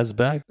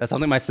bag. That's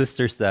something my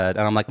sister said.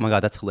 And I'm like, oh my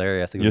God, that's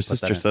hilarious. Your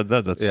sister said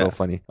that? That's so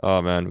funny.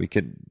 Oh man,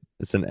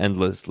 it's an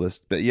endless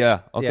list. But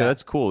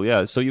that's cool.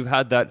 Yeah. So you've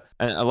had that.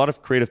 And a lot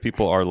of creative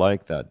people are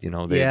like that.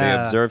 They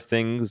observe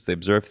things. They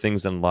observe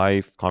things in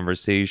life,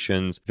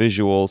 conversations,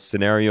 visuals,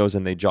 scenarios,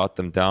 and they jot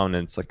them down.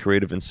 And it's like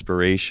creative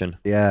inspiration.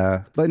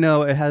 Yeah. But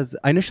no, it has...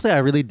 Initially, I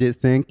really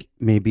did think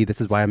maybe this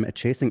is why I'm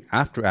chasing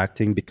after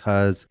acting,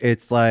 because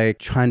it's like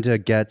trying to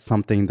get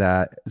something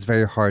that is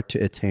very hard to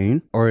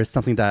attain, or is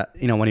something that,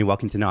 when you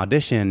walk into an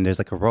audition, there's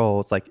like a role,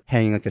 it's like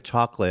hanging like a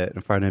chocolate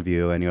in front of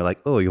you. And you're like,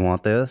 oh, you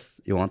want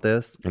this? You want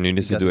this? And you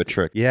need to do a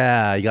trick.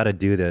 Yeah, you got to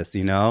do this,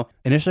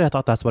 Initially, I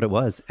thought that's what it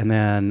was. And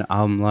then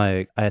I'm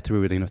like, I had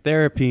through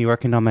therapy,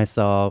 working on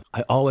myself.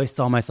 I always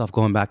saw myself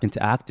going back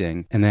into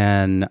acting. And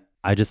then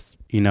I just,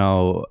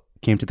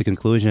 came to the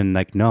conclusion,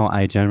 like, no,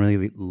 I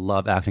generally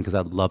love acting because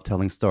I love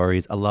telling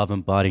stories. I love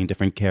embodying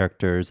different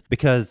characters,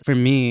 because for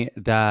me,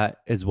 that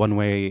is one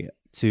way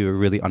to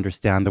really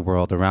understand the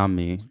world around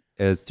me,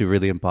 is to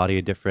really embody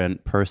a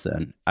different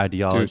person,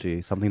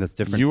 ideology, something that's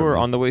different. You were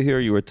on the way here,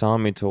 you were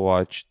telling me to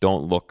watch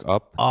Don't Look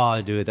Up. Oh,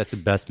 dude, that's the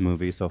best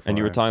movie so far. And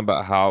you were talking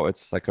about how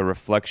it's like a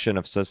reflection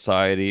of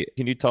society.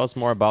 Can you tell us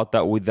more about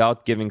that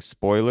without giving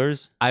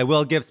spoilers? I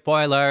will give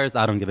spoilers.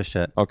 I don't give a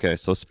shit. Okay,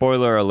 so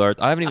spoiler alert.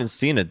 I haven't even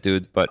seen it,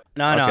 dude, but...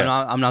 No,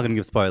 I'm not going to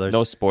give spoilers.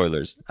 No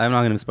spoilers. I'm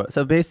not going to spoil.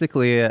 So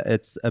basically,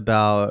 it's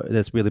about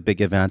this really big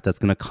event that's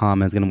going to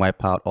come and it's going to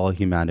wipe out all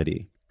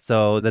humanity.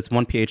 So that's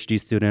one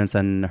PhD student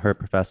and her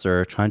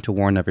professor trying to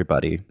warn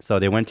everybody. So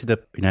they went to the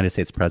United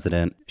States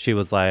president. She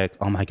was like,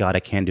 oh my God, I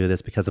can't do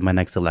this because of my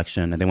next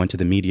election. And they went to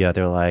the media.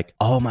 They're like,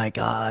 oh my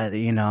God,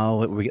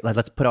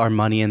 let's put our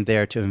money in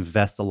there to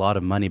invest a lot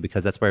of money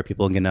because that's where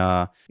people are going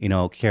to,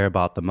 care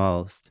about the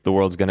most. The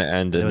world's going to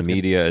end and the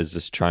media is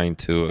just trying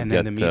to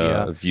get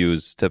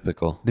views.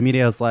 Typical. The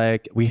media is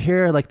like, we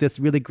hear like this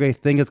really great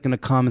thing is going to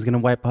come, is going to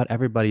wipe out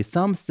everybody.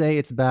 Some say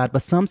it's bad,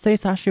 but some say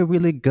it's actually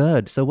really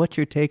good. So what's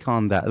your take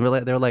on that?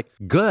 They're like,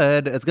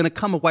 good? It's going to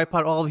come and wipe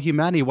out all of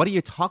humanity. What are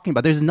you talking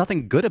about? There's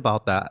nothing good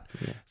about that.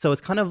 Yeah. So it's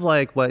kind of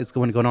like what is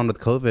going on with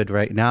COVID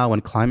right now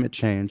and climate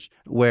change,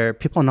 where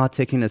people are not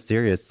taking it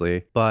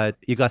seriously. But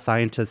you got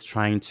scientists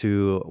trying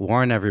to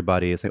warn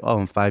everybody. It's like, oh,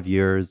 in 5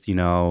 years,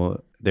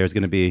 there's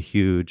going to be a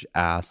huge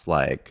ass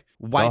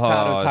wipe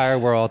out the entire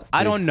world.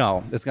 I don't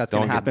know this is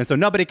going to happen. So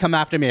nobody come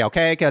after me,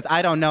 okay? Because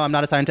I don't know. I'm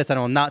not a scientist. I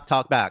will not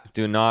talk back.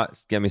 Do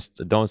not get me.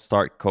 Don't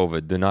start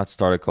COVID. Do not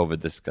start a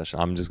COVID discussion.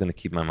 I'm just going to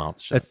keep my mouth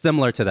shut. It's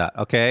similar to that,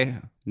 okay?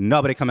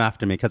 Nobody come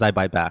after me because I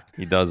bite back.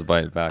 He does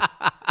bite back.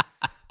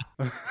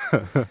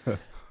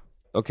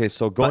 Okay,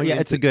 so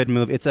it's a good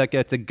move. It's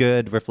a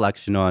good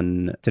reflection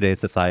on today's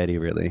society,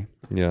 really.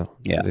 Yeah.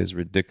 Today's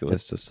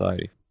ridiculous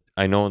society.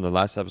 I know in the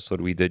last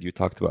episode we did, you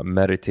talked about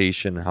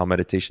meditation and how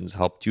meditation's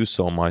helped you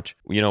so much.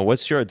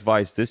 What's your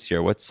advice this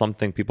year? What's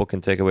something people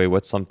can take away?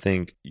 What's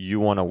something you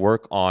want to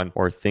work on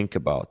or think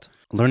about?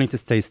 Learning to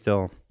stay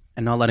still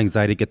and not let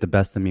anxiety get the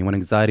best of me. When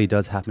anxiety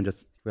does happen,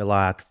 just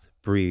relax,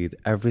 breathe.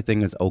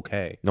 Everything is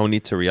okay. No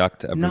need to react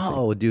to everything.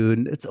 No,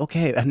 dude, it's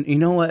okay. And you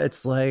know what?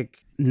 It's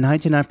like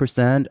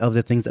 99% of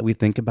the things that we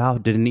think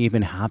about didn't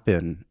even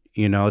happen.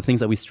 Things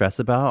that we stress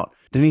about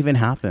didn't even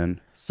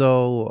happen.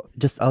 So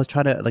I'll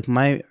try to,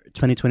 my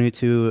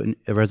 2022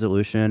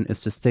 resolution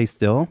is to stay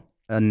still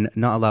and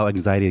not allow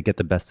anxiety to get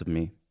the best of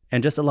me.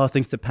 And just allow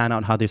things to pan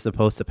out how they're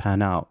supposed to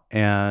pan out.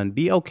 And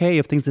be okay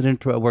if things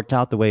didn't work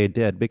out the way it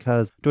did.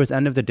 Because towards the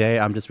end of the day,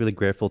 I'm just really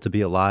grateful to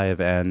be alive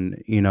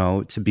and,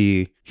 to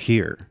be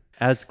here.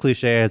 As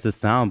cliche as it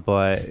sounds,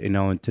 but in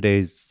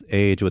today's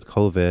age with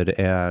COVID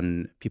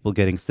and people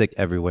getting sick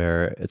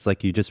everywhere, it's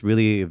like you just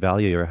really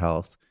value your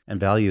health and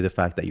value the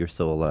fact that you're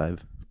still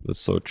alive. That's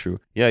so true.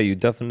 Yeah, you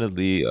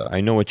definitely, I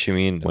know what you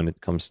mean when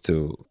it comes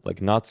to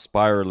like not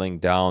spiraling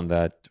down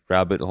that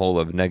rabbit hole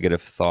of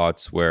negative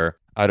thoughts where,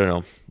 I don't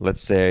know,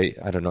 let's say,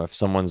 I don't know, if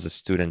someone's a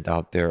student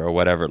out there or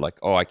whatever, like,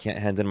 oh, I can't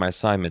hand in my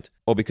assignment.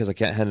 Oh, because I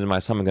can't hand in my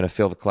assignment, I'm going to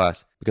fail the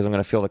class. Because I'm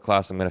going to fail the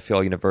class, I'm going to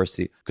fail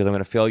university. Because I'm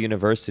going to fail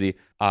university,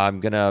 I'm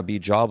going to be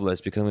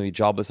jobless. Because I'm going to be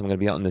jobless, I'm going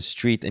to be out in the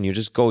street. And you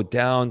just go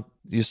down,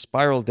 you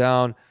spiral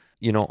down,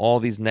 all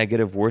these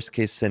negative worst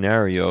case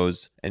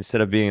scenarios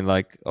instead of being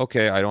like,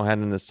 okay, I don't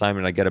hand in the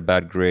assignment, I get a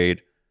bad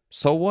grade.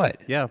 So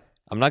what? Yeah.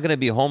 I'm not going to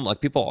be home. Like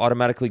people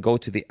automatically go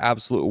to the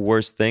absolute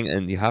worst thing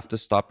and you have to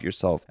stop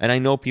yourself. And I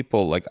know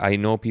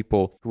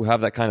people who have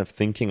that kind of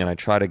thinking and I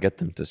try to get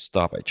them to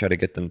stop. I try to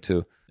get them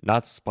to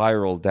not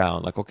spiral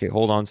down. Like, okay,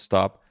 hold on,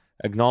 stop.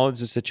 Acknowledge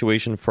the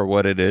situation for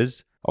what it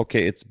is.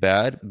 Okay, it's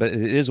bad, but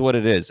it is what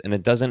it is. And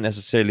it doesn't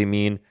necessarily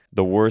mean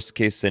the worst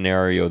case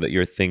scenario that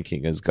you're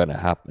thinking is going to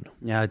happen.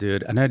 Yeah,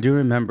 dude. And I do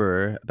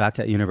remember back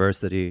at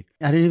university,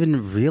 I didn't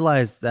even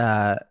realize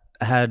that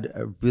I had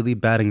a really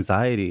bad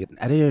anxiety.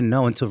 I didn't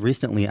know until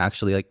recently,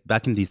 actually, like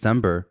back in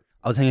December.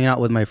 I was hanging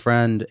out with my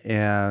friend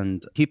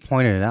and he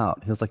pointed it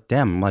out. He was like,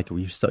 damn, I'm like,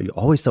 you're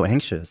always so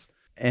anxious.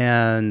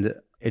 And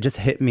it just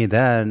hit me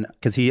then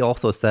because he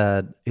also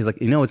said, he's like,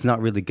 it's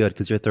not really good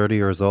because you're 30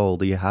 years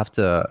old. You have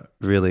to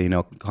really,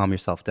 calm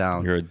yourself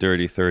down. You're a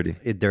dirty 30.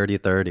 A dirty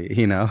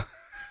 30, I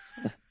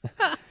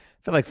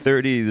feel like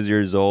 30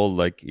 years old,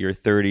 like your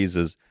 30s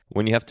is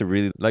when you have to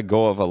really let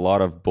go of a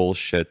lot of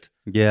bullshit.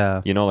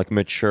 Yeah. Like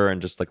mature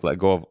and just like let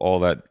go of all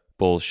that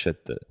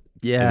bullshit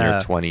in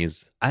your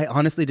 20s. I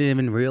honestly didn't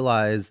even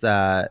realize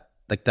that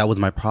like that was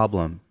my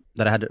problem,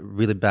 that I had a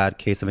really bad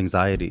case of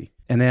anxiety.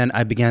 And then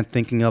I began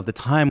thinking of the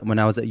time when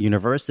I was at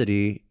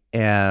university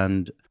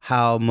and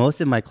how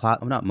most of my class,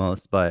 well, not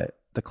most, but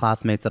the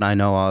classmates that I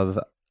know of,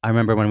 I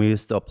remember when we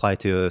used to apply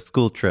to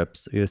school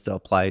trips, we used to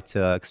apply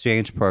to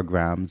exchange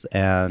programs,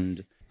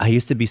 and I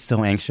used to be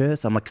so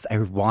anxious. I'm like, 'cause I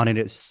wanted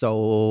it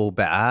so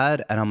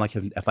bad. And I'm like,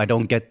 if I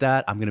don't get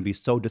that, I'm going to be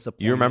so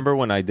disappointed. You remember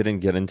when I didn't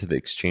get into the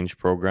exchange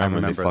program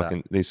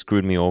and they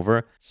screwed me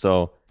over?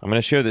 So I'm going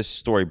to share this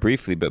story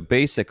briefly, but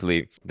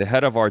basically the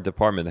head of our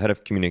department, the head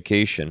of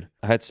communication,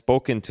 I had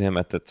spoken to him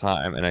at the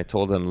time and I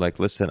told him like,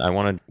 listen, I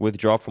want to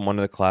withdraw from one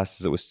of the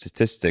classes. It was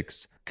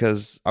statistics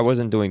because I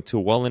wasn't doing too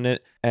well in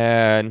it.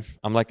 And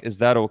I'm like, is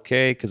that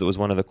okay? Because it was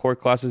one of the core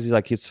classes. He's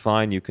like, it's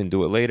fine. You can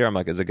do it later. I'm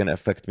like, is it going to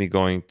affect me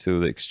going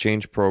to the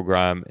exchange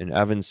program in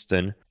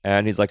Evanston?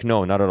 And he's like,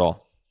 no, not at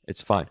all.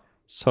 It's fine.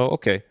 So,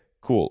 okay,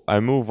 cool.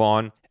 I move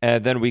on.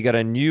 And then we get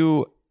a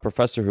new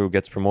professor who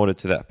gets promoted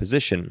to that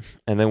position.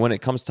 And then when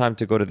it comes time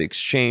to go to the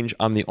exchange,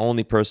 I'm the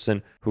only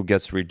person who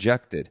gets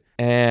rejected.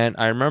 And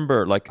I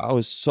remember like I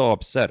was so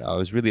upset. I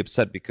was really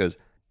upset because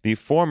the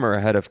former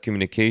head of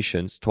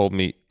communications told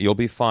me, you'll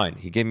be fine.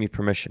 He gave me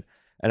permission.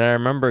 And I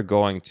remember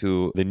going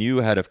to the new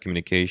head of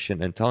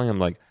communication and telling him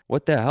like,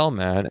 what the hell,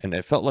 man? And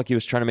it felt like he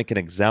was trying to make an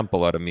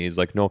example out of me. He's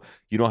like, no,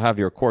 you don't have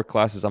your core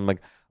classes. I'm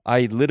like,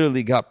 I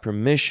literally got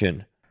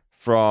permission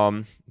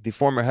from the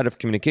former head of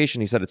communication.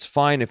 He said, it's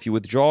fine. If you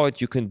withdraw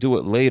it, you can do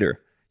it later.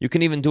 You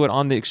can even do it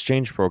on the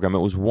exchange program. It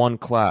was one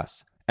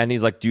class. And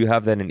he's like, do you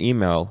have that in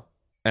email?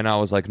 And I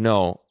was like,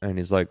 no. And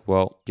he's like,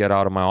 well, get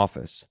out of my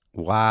office.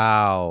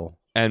 Wow.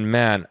 And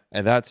man,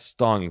 and that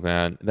stung,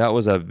 man. That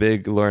was a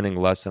big learning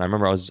lesson. I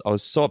remember I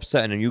was so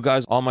upset. And you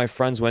guys, all my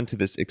friends went to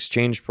this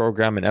exchange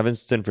program in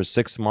Evanston for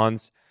 6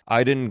 months.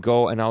 I didn't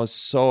go and I was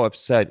so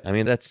upset. I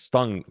mean, that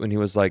stung when he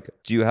was like,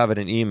 do you have it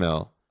in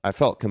email? I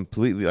felt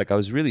completely like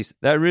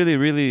that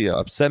really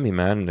upset me,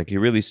 man. Like he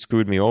really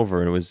screwed me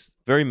over. It was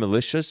very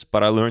malicious,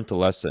 but I learned a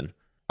lesson.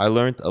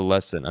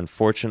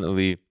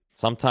 Unfortunately,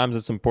 sometimes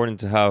it's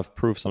important to have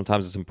proof.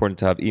 Sometimes it's important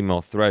to have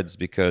email threads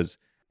because,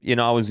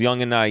 I was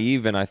young and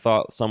naive and I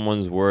thought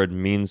someone's word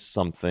means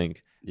something.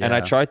 Yeah. And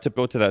I tried to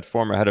go to that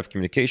former head of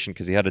communication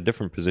because he had a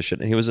different position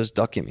and he was just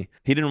ducking me.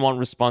 He didn't want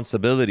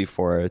responsibility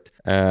for it.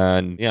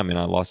 And yeah, I mean,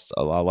 I lost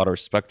a lot of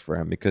respect for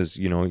him because,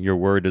 your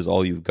word is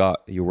all you've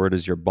got. Your word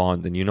is your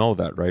bond. And you know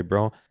that, right,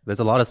 bro? There's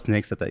a lot of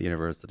snakes at that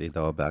university,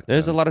 though, back then.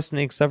 There's a lot of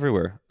snakes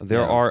everywhere.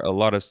 There are a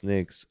lot of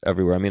snakes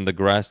everywhere. I mean, the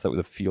grass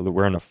the field,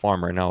 we're on a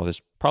farm right now.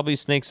 There's probably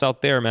snakes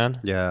out there,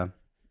 man. Yeah.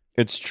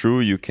 It's true.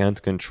 You can't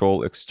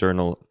control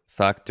external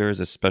factors,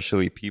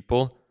 especially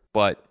people.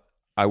 But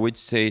I would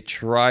say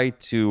try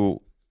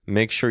to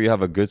make sure you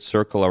have a good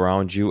circle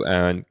around you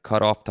and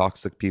cut off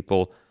toxic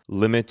people.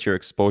 Limit your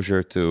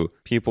exposure to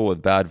people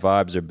with bad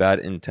vibes or bad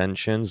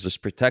intentions.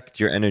 Just protect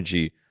your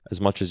energy as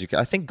much as you can.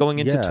 I think going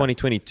into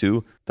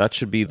 2022, that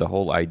should be the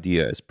whole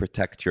idea, is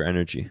protect your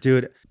energy.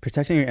 Dude,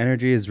 protecting your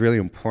energy is really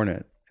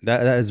important.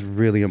 That is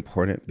really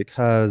important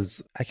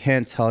because I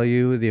can't tell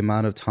you the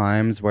amount of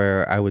times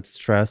where I would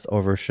stress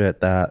over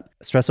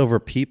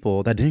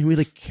people that didn't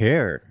really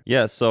care.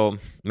 Yeah, so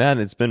man,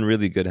 it's been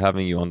really good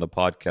having you on the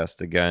podcast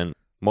again.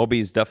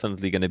 Moby is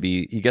definitely going to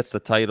be, he gets the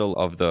title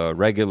of the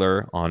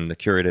regular on the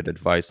curated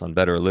advice on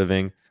better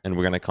living. And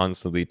we're going to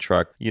constantly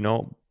track,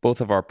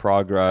 both of our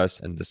progress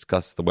and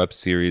discuss the web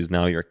series.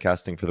 Now you're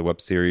casting for the web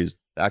series.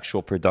 The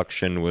actual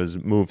production was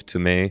moved to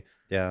May,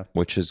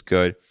 which is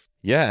good.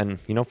 Yeah.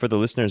 And, for the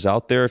listeners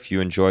out there, if you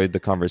enjoyed the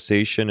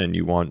conversation and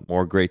you want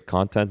more great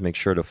content, make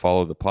sure to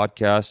follow the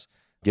podcast,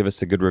 give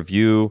us a good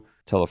review,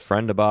 tell a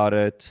friend about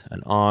it,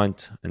 an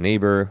aunt, a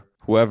neighbor,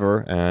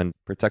 whoever, and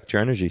protect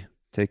your energy.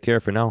 Take care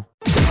for now.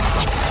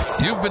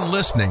 You've been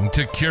listening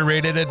to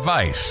Curated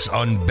Advice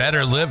on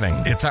Better Living.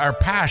 It's our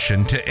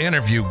passion to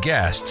interview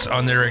guests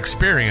on their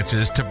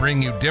experiences to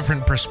bring you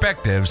different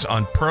perspectives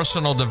on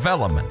personal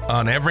development,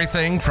 on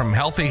everything from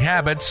healthy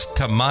habits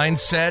to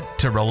mindset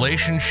to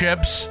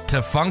relationships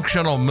to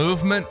functional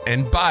movement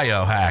and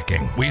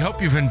biohacking. We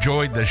hope you've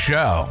enjoyed the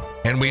show,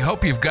 and we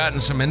hope you've gotten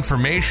some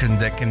information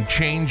that can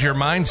change your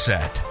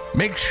mindset.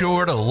 Make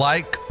sure to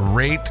like,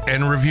 rate,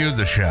 and review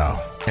the show,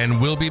 and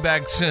we'll be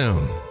back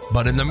soon.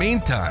 But in the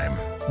meantime,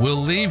 we'll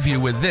leave you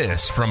with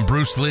this from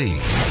Bruce Lee.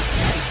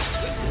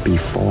 Be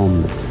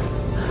formless,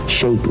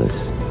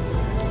 shapeless,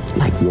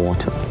 like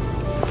water.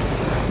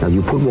 Now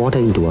you put water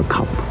into a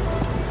cup,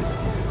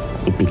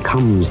 it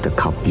becomes the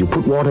cup. You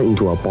put water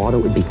into a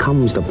bottle, it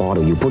becomes the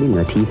bottle. You put it in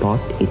a teapot,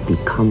 it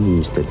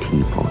becomes the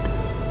teapot.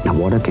 Now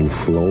water can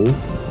flow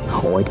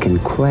or it can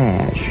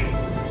crash.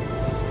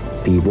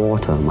 Be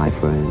water, my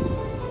friend.